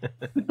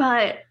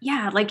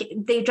yeah, like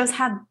they just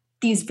had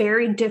these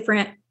very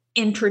different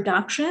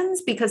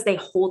introductions because they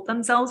hold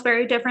themselves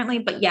very differently.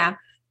 But yeah,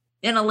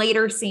 in a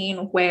later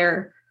scene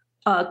where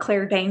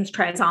Claire Danes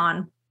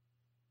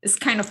is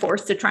kind of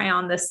forced to try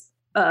on this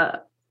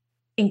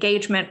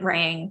engagement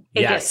ring.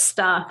 It gets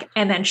stuck,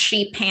 and then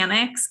she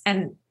panics,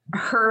 and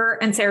her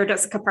and Sarah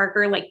Jessica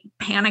Parker like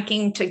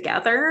panicking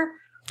together.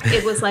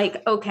 It was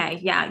like, okay,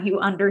 yeah, you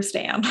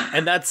understand.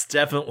 And that's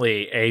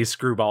definitely a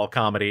screwball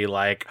comedy.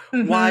 Like,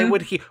 why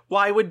would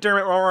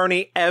Dermot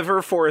Mulroney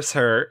ever force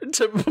her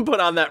to put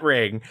on that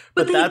ring?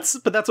 But that's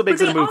what makes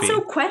it a movie. They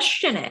also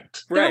question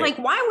it. They're like,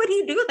 why would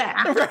he do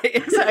that? Right,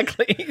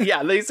 exactly.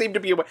 Yeah, they seem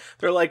to be.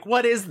 They're like,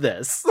 what is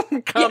this?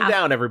 Calm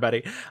down,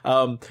 everybody.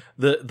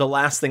 The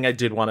last thing I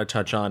did want to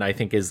touch on, I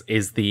think, is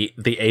the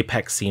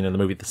apex scene in the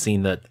movie, the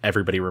scene that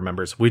everybody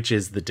remembers, which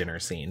is the dinner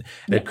scene.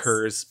 It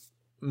occurs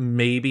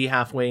maybe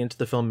halfway into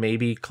the film,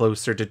 maybe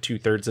closer to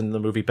 2/3 into the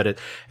movie, but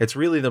it's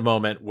really the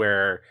moment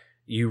where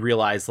you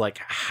realize like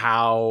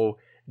how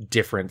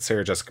different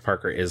Sarah Jessica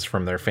Parker is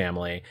from their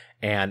family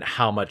and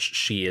how much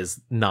she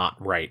is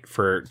not right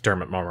for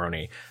Dermot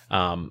Mulroney.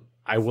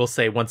 I will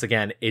say once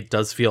again, it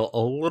does feel a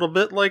little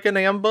bit like an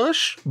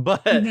ambush,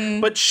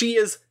 but she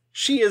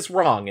is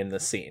wrong in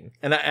this scene.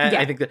 And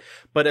I think that,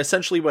 but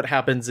essentially what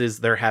happens is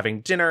they're having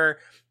dinner,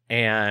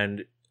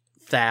 and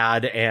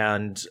Thad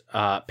and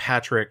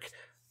Patrick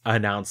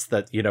announce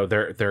that, you know,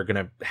 they're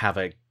gonna have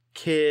a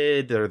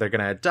kid, or they're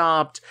gonna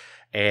adopt,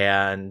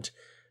 and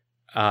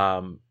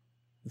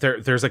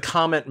there's a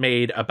comment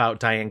made about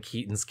Diane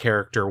Keaton's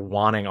character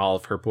wanting all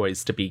of her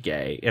boys to be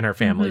gay in her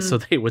family, so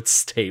they would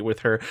stay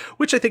with her,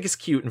 which I think is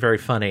cute and very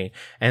funny.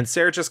 And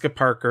Sarah Jessica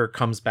Parker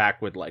comes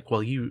back with like,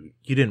 well, you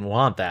didn't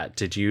want that,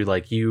 did you?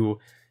 Like you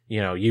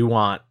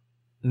want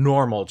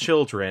normal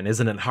children,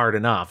 isn't it hard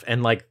enough?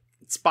 And like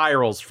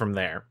spirals from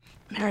there.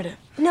 Meredith.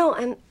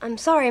 No, I'm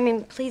sorry. I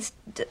mean, please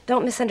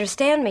don't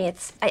misunderstand me.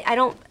 I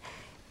don't.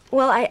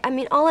 Well, I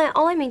mean, all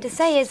I mean to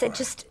say is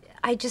that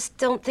I just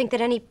don't think that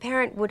any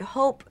parent would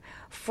hope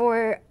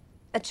for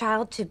a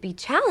child to be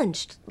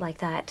challenged like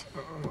that.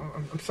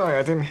 I'm sorry,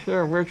 I didn't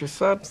hear a word you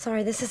said.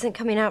 Sorry, this isn't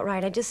coming out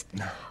right.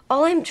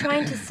 All I'm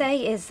trying to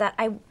say is that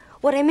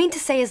what I mean to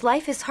say is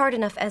life is hard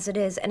enough as it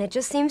is, and it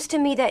just seems to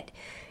me that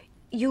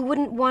you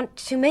wouldn't want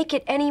to make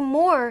it any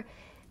more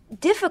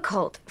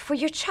difficult for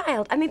your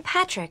child. I mean,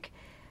 Patrick,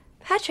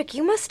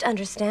 you must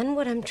understand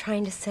what I'm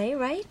trying to say,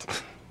 right?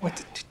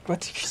 What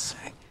did you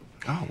say?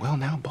 Oh, well,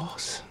 now,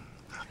 boss,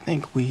 I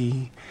think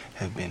we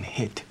have been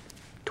hit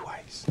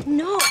twice.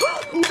 No,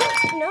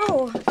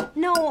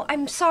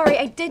 I'm sorry.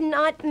 I did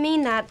not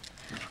mean that.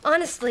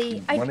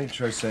 Honestly, Why don't you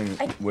try saying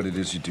what it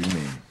is you do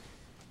mean?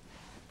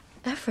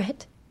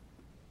 Everett,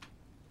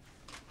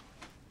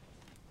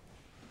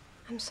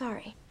 I'm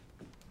sorry.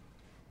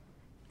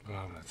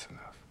 Well, that's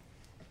enough.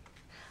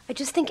 I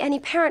just think any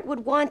parent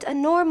would want a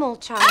normal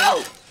child.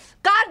 Oh!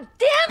 God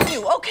damn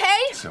you, okay?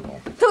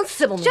 Sybil. Don't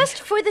Sybil me. Just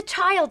for the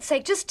child's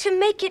sake, just to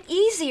make it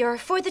easier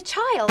for the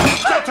child.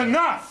 That's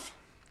enough!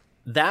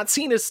 That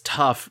scene is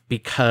tough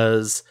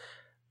because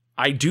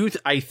I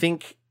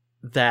think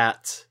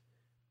that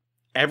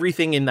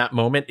everything in that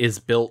moment is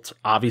built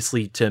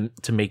obviously to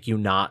make you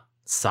not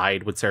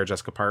side with Sarah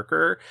Jessica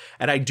Parker.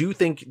 And I do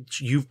think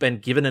you've been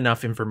given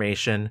enough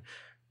information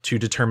to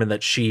determine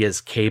that she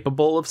is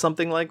capable of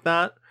something like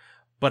that.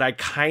 But I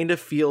kind of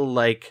feel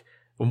like,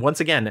 once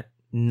again,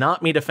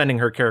 not me defending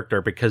her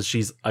character, because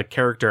she's a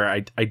character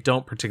I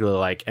don't particularly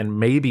like, and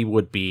maybe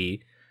would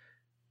be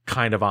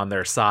kind of on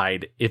their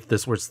side if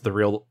this was the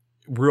real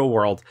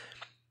world.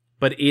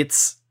 But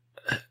it's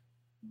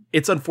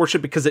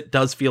unfortunate because it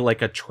does feel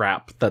like a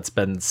trap that's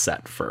been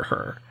set for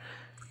her.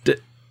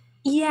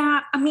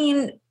 Yeah, I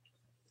mean,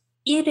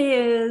 it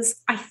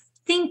is. I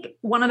think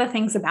one of the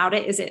things about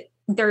it is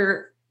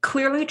they're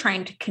clearly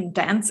trying to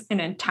condense an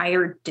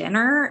entire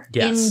dinner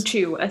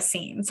into a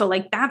scene. So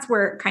like, that's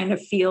where it kind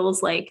of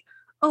feels like,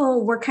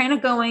 oh, we're kind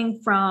of going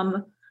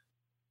from,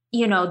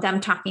 you know, them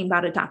talking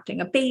about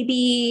adopting a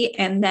baby.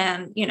 And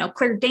then, you know,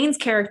 Claire Danes'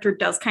 character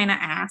does kind of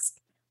ask,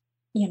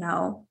 you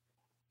know,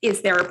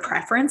 is there a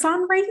preference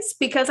on race?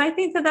 Because I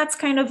think that that's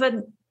kind of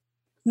a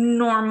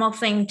normal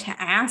thing to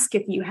ask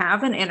if you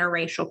have an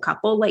interracial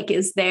couple. Like,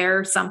 is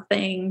there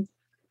something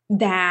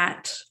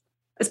that,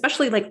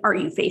 especially like, are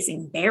you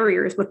facing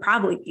barriers, would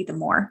probably be the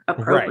more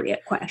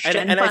appropriate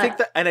question. And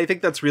I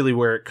think that's really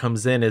where it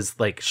comes in, is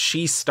like,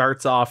 she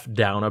starts off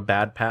down a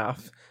bad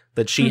path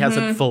that she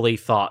hasn't fully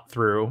thought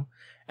through.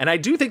 And I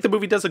do think the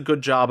movie does a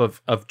good job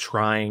of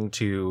trying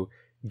to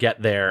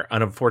get there.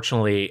 And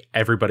unfortunately,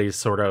 everybody's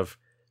sort of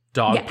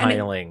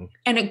dogpiling.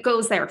 And it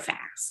goes there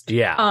fast.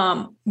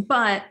 Yeah.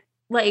 But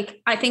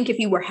like, I think if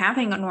you were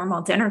having a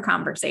normal dinner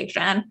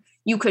conversation,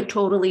 you could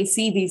totally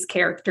see these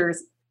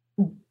characters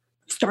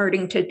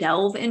starting to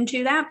delve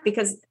into that,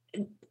 because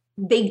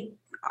they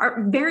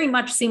are very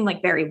much seem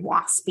like very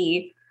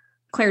waspy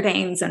Claire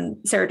Danes and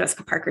Sarah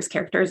Jessica Parker's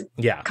characters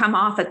come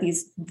off as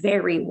these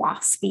very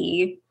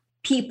waspy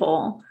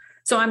people.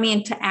 So, I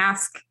mean, to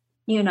ask,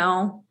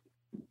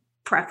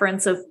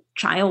 preference of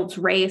child's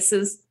race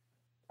is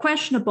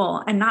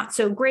questionable and not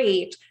so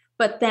great.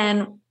 But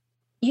then,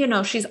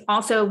 she's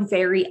also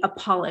very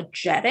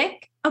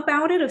apologetic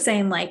about it, of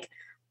saying, like,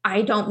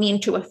 I don't mean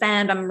to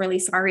offend. I'm really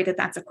sorry that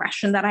that's a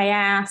question that I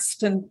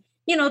asked. And,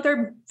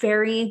 they're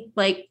very,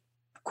 like,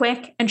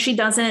 quick, and she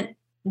doesn't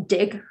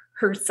dig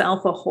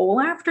herself a hole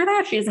after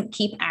that. She doesn't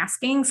keep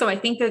asking. So I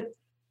think that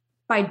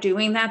by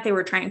doing that, they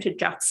were trying to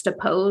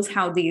juxtapose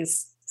how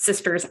these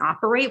sisters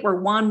operate, where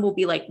one will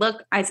be like,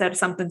 look, I said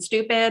something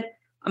stupid.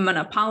 I'm going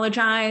to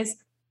apologize.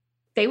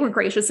 They were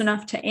gracious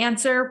enough to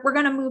answer. We're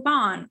going to move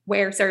on.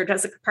 Where Sarah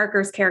Jessica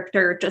Parker's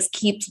character just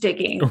keeps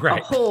digging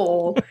a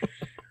hole.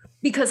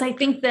 Because I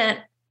think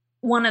that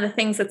one of the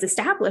things that's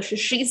established is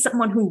she's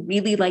someone who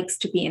really likes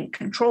to be in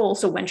control.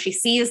 So when she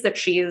sees that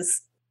she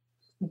is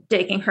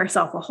digging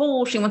herself a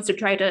hole, she wants to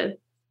try to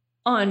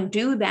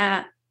undo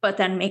that, but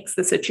then makes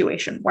the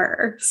situation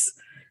worse.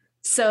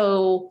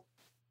 So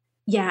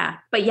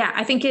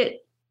I think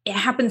it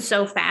happens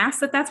so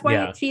fast that's why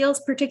it feels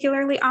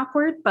particularly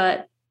awkward.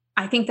 But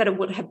I think that it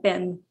would have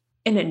been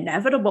an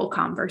inevitable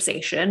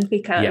conversation,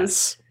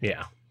 because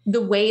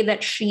the way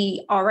that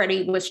she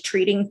already was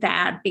treating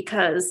Thad,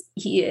 because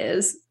he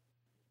is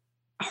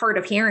hard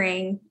of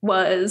hearing,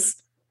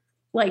 was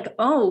like,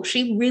 oh,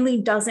 she really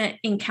doesn't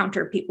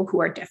encounter people who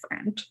are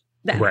different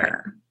than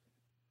her,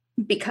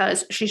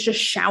 because she's just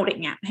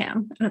shouting at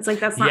him. And it's like,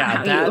 that's not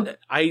how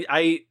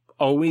I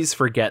always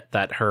forget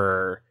that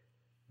her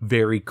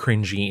very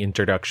cringy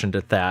introduction to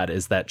Thad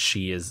is that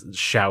she is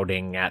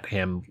shouting at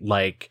him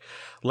like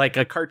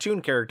a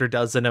cartoon character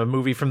does in a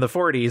movie from the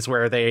 40s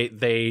where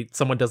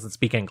someone doesn't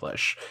speak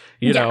English,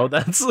 but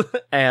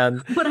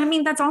I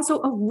mean, that's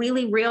also a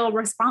really real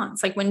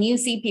response. Like when you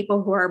see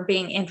people who are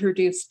being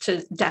introduced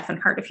to deaf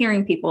and hard of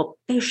hearing people,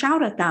 they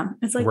shout at them.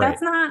 It's like,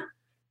 that's not,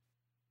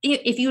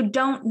 if you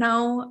don't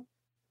know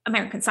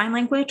American Sign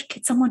Language,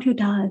 get someone who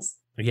does.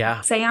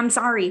 Say, I'm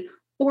sorry.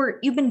 Or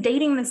you've been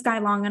dating this guy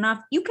long enough,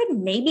 you could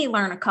maybe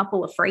learn a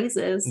couple of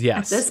phrases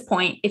at this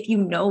point if you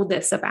know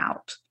this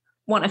about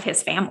one of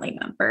his family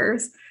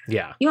members.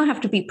 You don't have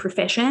to be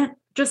proficient.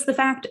 Just the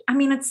fact, I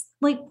mean, it's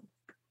like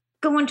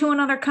going to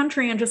another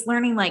country and just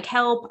learning, like,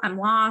 help, I'm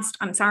lost,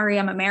 I'm sorry,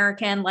 I'm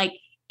American, like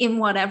in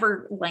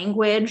whatever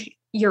language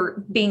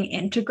you're being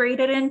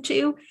integrated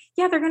into.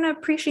 They're going to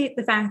appreciate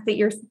the fact that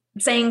you're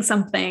saying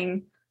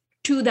something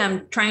to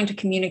them, trying to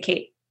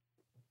communicate.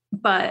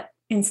 But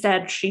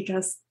instead, she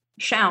just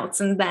shouts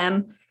and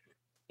then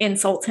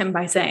insults him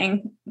by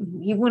saying,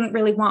 you wouldn't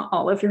really want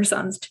all of your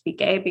sons to be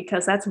gay,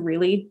 because that's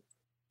really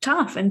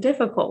tough and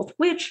difficult,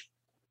 which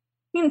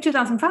in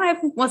 2005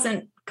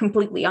 wasn't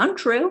completely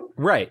untrue.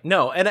 Right.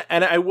 No. And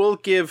I will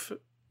give,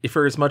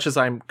 for as much as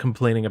I'm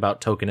complaining about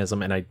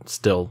tokenism, and I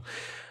still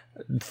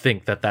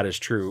think that is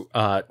true,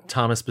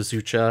 Thomas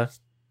Bezucha,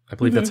 I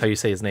believe that's how you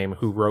say his name,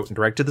 who wrote and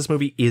directed this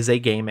movie, is a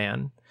gay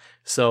man.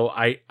 So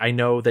I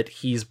know that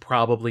he's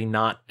probably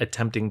not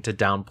attempting to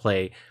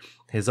downplay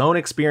his own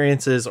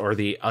experiences or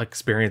the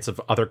experience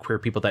of other queer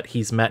people that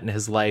he's met in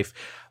his life,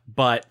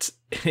 but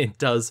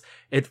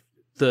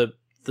the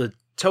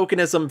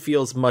tokenism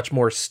feels much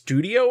more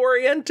studio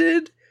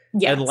oriented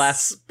and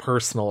less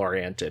personal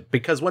oriented,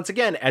 because once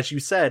again, as you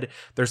said,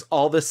 there's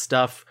all this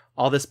stuff,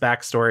 all this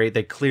backstory.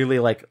 They clearly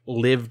like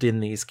lived in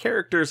these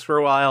characters for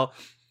a while,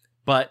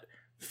 but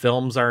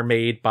films are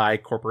made by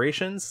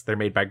corporations. They're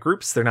made by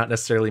groups. They're not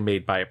necessarily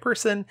made by a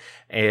person.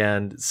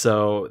 And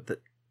so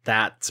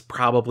that's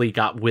probably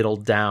got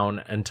whittled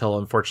down until,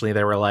 unfortunately,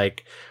 they were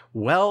like,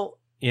 well,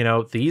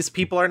 these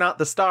people are not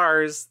the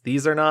stars.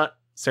 These are not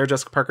Sarah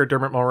Jessica Parker,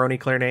 Dermot Mulroney,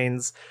 Claire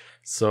Danes.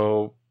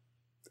 So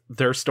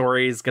their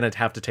story is going to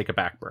have to take a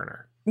back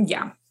burner.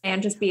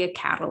 And just be a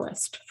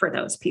catalyst for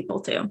those people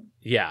too.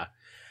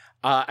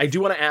 I do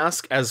want to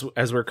ask, as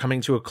we're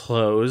coming to a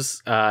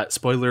close,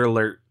 spoiler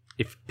alert,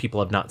 if people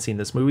have not seen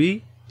this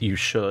movie, you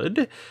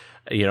should,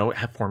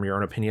 form your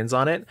own opinions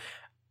on it.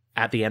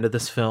 At the end of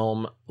this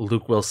film,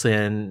 Luke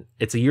Wilson,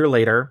 it's a year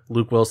later,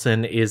 Luke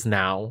Wilson is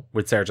now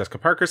with Sarah Jessica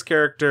Parker's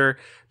character.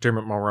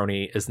 Dermot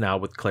Mulroney is now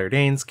with Claire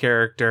Danes'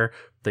 character.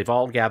 They've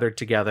all gathered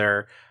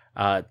together.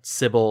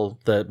 Sybil,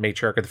 the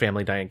matriarch of the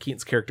family, Diane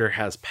Keaton's character,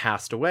 has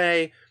passed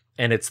away,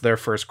 and it's their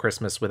first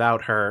Christmas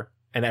without her.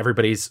 And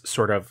everybody's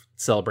sort of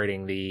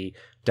celebrating the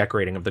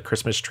decorating of the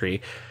Christmas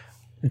tree.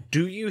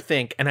 Do you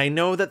think, and I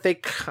know that they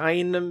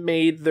kind of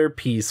made their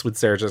peace with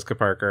Sarah Jessica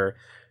Parker,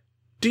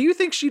 do you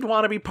think she'd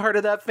want to be part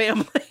of that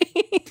family?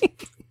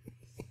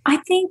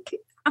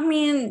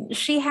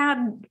 She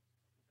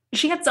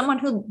had someone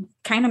who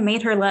kind of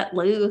made her let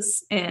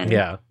loose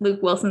in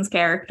Luke Wilson's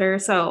character.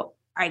 So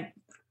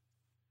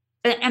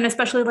and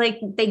especially like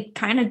they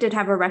kind of did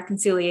have a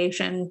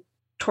reconciliation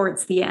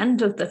towards the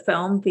end of the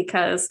film,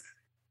 because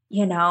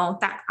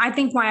that I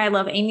think why I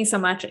love Amy so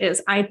much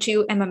is I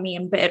too am a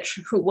mean bitch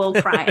who will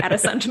cry at a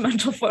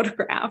sentimental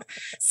photograph.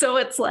 So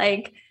it's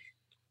like,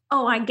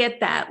 oh, I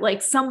get that.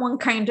 Like someone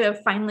kind of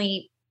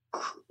finally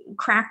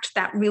cracked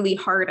that really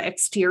hard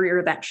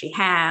exterior that she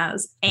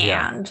has.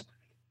 And,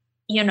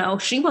 you know,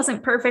 she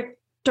wasn't perfect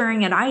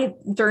during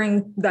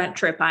that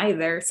trip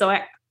either. So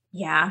I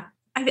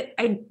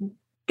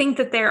think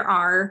that there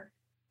are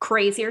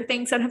crazier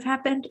things that have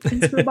happened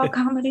in screwball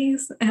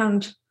comedies.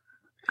 And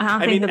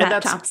I don't think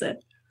that tops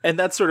it. And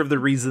that's sort of the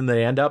reason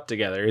they end up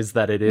together, is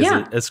that it is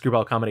a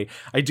screwball comedy.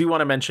 I do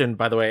want to mention,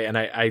 by the way, and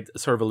I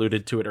sort of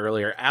alluded to it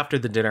earlier, after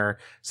the dinner,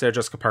 Sarah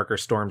Jessica Parker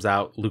storms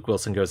out. Luke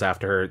Wilson goes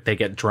after her. They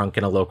get drunk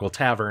in a local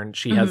tavern.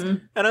 She has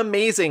an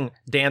amazing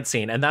dance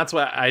scene. And that's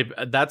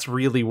that's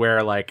really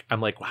where, like,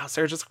 I'm like, wow,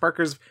 Sarah Jessica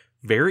Parker's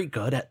very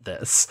good at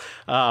this.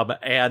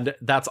 And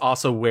that's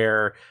also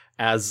where,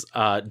 as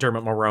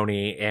Dermot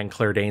Mulroney and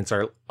Claire Danes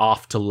are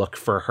off to look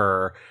for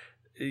her,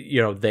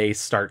 you know, they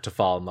start to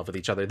fall in love with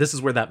each other. This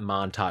is where that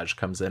montage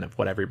comes in of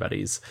what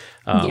everybody's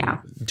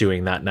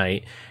doing that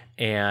night.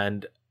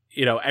 And,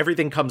 you know,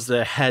 everything comes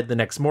to a head the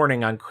next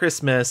morning on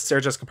Christmas.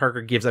 Sarah Jessica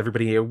Parker gives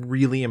everybody a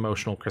really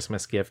emotional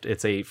Christmas gift.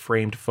 It's a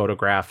framed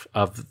photograph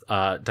of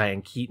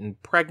Diane Keaton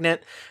pregnant.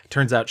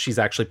 Turns out she's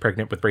actually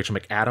pregnant with Rachel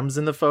McAdams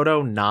in the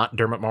photo, not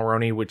Dermot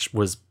Mulroney, which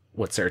was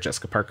what Sarah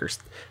Jessica Parker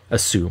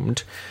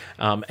assumed.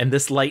 And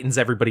this lightens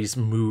everybody's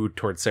mood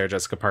towards Sarah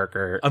Jessica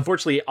Parker.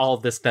 Unfortunately, all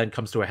of this then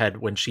comes to a head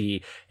when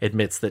she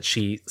admits that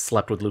she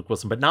slept with Luke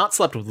Wilson, but not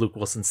slept with Luke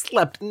Wilson,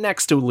 slept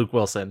next to Luke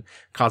Wilson,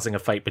 causing a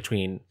fight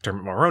between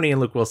Dermot Mulroney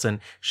and Luke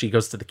Wilson. She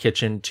goes to the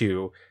kitchen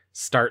to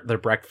start their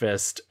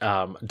breakfast.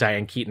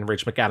 Diane Keaton and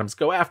Rachel McAdams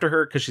go after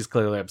her because she's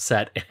clearly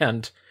upset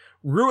and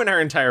ruin her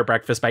entire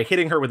breakfast by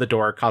hitting her with a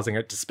door, causing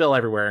it to spill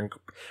everywhere,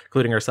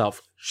 including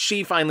herself.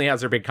 She finally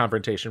has her big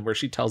confrontation where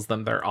she tells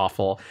them they're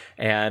awful,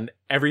 and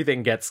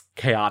everything gets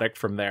chaotic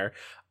from there.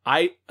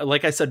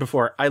 Like I said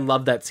before, I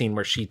love that scene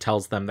where she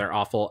tells them they're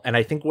awful. And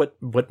I think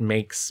what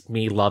makes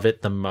me love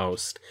it the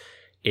most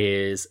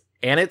is,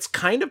 and it's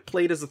kind of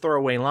played as a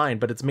throwaway line,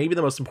 but it's maybe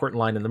the most important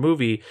line in the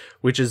movie,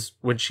 which is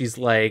when she's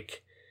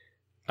like,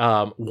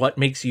 what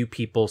makes you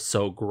people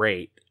so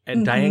great?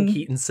 And Diane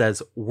Keaton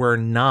says, we're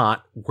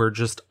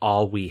just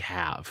all we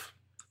have.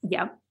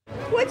 Yep.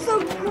 What's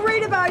so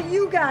great about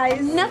you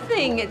guys?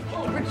 Nothing. It's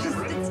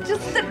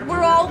just that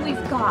we're all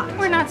we've got.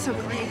 We're not so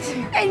great.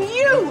 And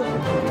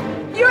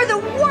you're the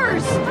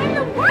worst. I'm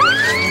the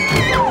worst.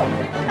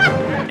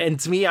 And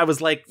to me, I was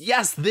like,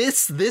 yes,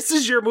 this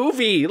is your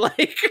movie.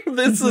 Like,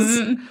 this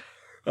is,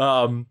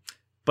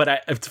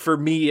 but for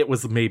me, it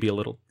was maybe a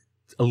little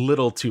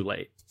too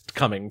late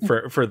coming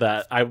for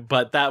that. I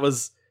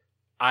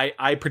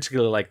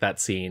particularly like that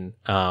scene.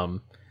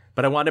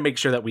 But I wanted to make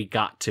sure that we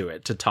got to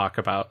it to talk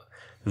about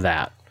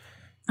that.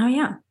 Oh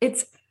yeah.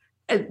 It's,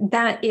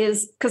 that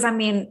is, because I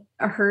mean,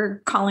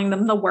 her calling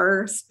them the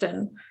worst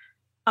and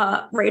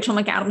Rachel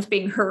McAdams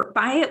being hurt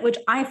by it, which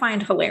I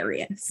find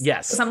hilarious.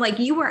 Yes. Because I'm like,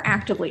 you were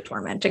actively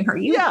tormenting her.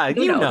 You know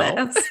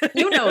this.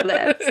 You know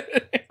this.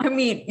 I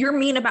mean, you're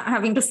mean about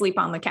having to sleep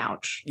on the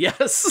couch.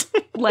 Yes.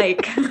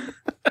 Like,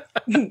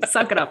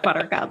 suck it up,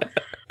 Buttercup.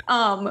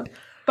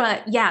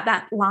 But yeah,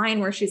 that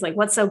line where she's like,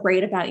 what's so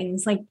great about you? And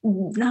it's like,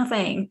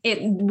 nothing.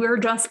 We're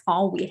just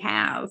all we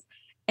have.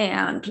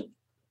 And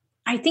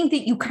I think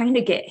that you kind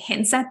of get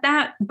hints at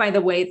that by the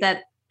way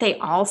that they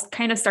all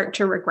kind of start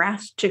to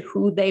regress to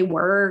who they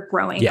were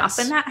growing up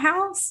in that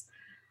house.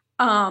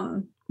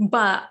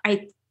 But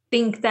I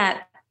think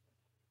that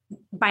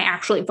by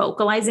actually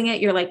vocalizing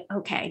it, you're like,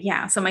 okay,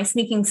 yeah. So my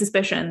sneaking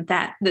suspicion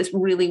that this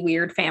really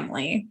weird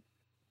family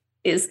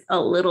is a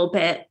little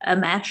bit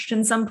enmeshed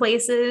in some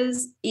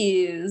places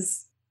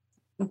is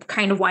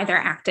kind of why they're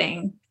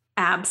acting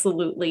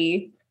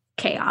absolutely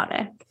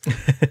chaotic.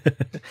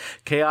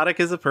 Chaotic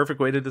is a perfect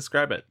way to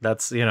describe it.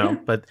 That's,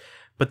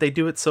 but they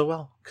do it so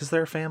well because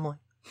they're a family.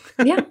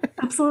 Yeah,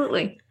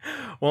 absolutely.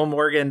 Well,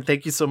 Morgan,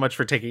 thank you so much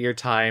for taking your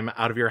time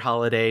out of your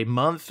holiday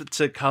month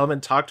to come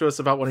and talk to us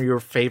about one of your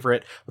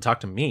favorite, well,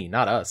 talk to me,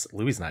 not us,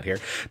 Louis not here,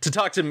 to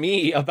talk to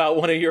me about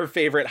one of your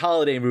favorite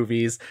holiday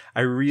movies.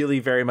 I really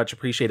very much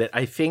appreciate it.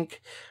 I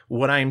think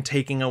what I'm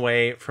taking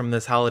away from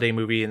this holiday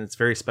movie and its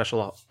very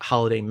special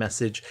holiday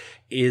message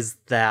is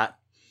that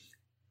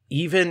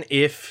even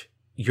if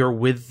you're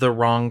with the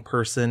wrong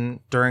person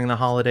during the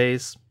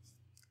holidays,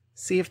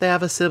 see if they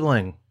have a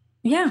sibling.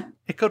 Yeah.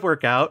 It could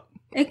work out.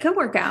 It could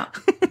work out.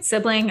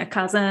 Sibling, a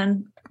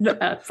cousin,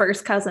 a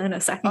first cousin, a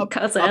second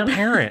cousin. A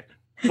parent.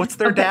 What's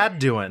their dad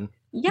doing?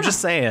 Yeah. I'm just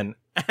saying.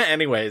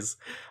 Anyways,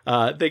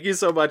 thank you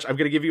so much. I'm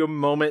going to give you a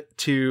moment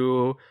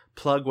to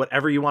plug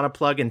whatever you want to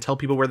plug and tell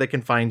people where they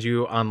can find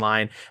you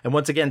online. And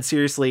once again,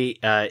 seriously,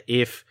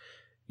 if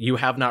you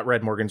have not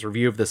read Morgan's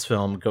review of this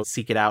film, go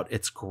seek it out.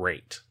 It's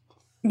great.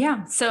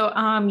 Yeah. So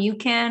you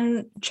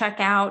can check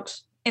out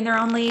In Their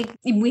Own League.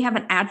 We have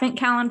an advent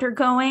calendar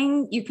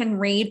going. You can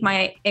read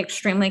my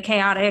extremely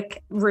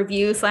chaotic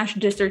review /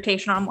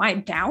 dissertation on why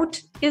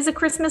Doubt is a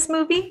Christmas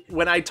movie.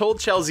 When I told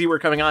Chelsea you were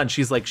coming on,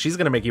 she's like, she's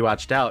going to make you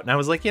watch Doubt. And I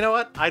was like, you know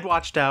what? I'd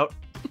watch Doubt.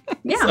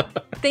 Yeah.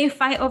 They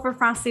fight over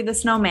Frosty the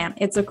Snowman.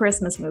 It's a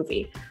Christmas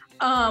movie.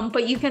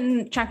 But you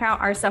can check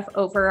out our stuff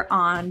over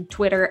on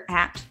Twitter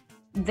at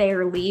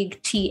Their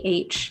League,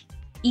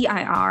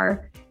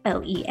 THEIR.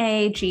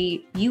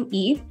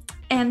 LEAGUE.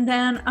 And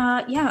then,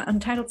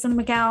 Untitled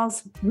Cinema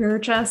Gals, we're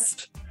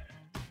just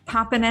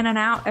popping in and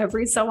out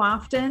every so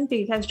often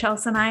because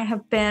Chelsea and I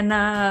have been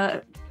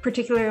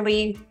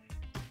particularly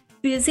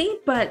busy,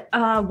 but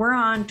we're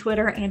on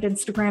Twitter and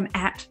Instagram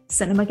at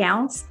Cinema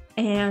Gals.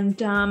 And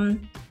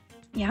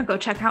go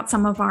check out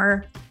some of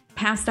our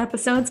past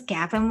episodes.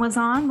 Gavin was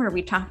on where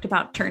we talked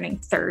about turning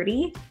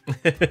 30.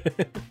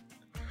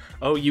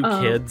 Oh, you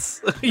kids.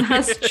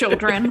 Us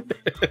children.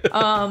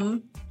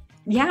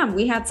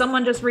 We had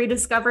someone just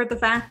rediscover the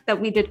fact that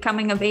we did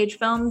coming of age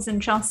films,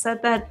 and Chelsea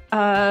said that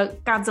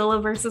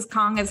Godzilla vs.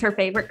 Kong is her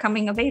favorite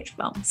coming of age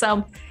film.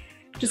 So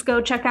just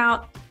go check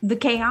out the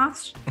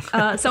chaos.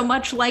 So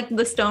much like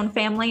the Stone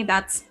family,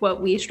 that's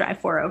what we strive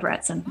for over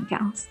at Cinema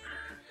Gals.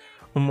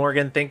 Well,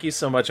 Morgan, thank you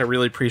so much. I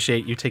really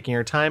appreciate you taking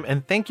your time.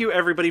 And thank you,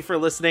 everybody, for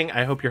listening.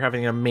 I hope you're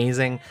having an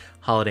amazing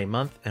holiday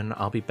month. And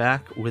I'll be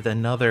back with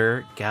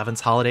another Gavin's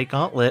Holiday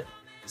Gauntlet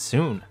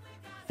soon.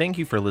 Thank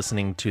you for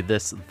listening to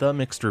this The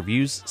Mixed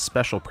Reviews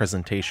special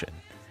presentation.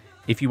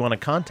 If you want to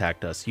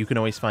contact us, you can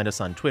always find us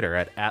on Twitter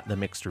at The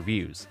Mixed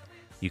Reviews.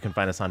 You can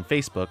find us on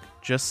Facebook.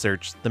 Just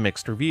search The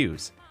Mixed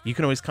Reviews. You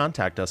can always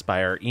contact us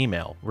by our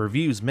email,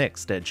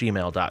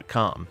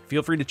 reviewsmixed@gmail.com.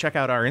 Feel free to check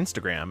out our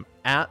Instagram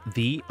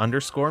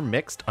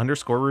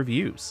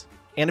 @the_mixed_reviews.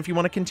 And if you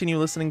want to continue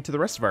listening to the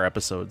rest of our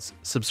episodes,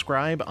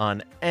 subscribe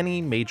on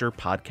any major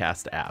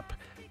podcast app.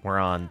 We're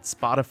on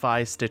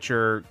Spotify,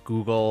 Stitcher,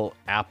 Google,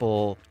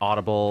 Apple,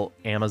 Audible,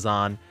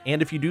 Amazon.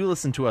 And if you do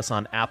listen to us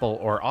on Apple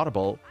or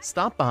Audible,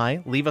 stop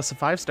by, leave us a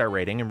 5-star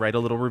rating, and write a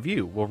little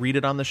review. We'll read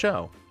it on the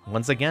show.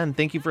 Once again,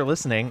 thank you for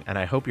listening, and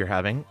I hope you're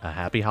having a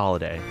happy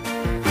holiday.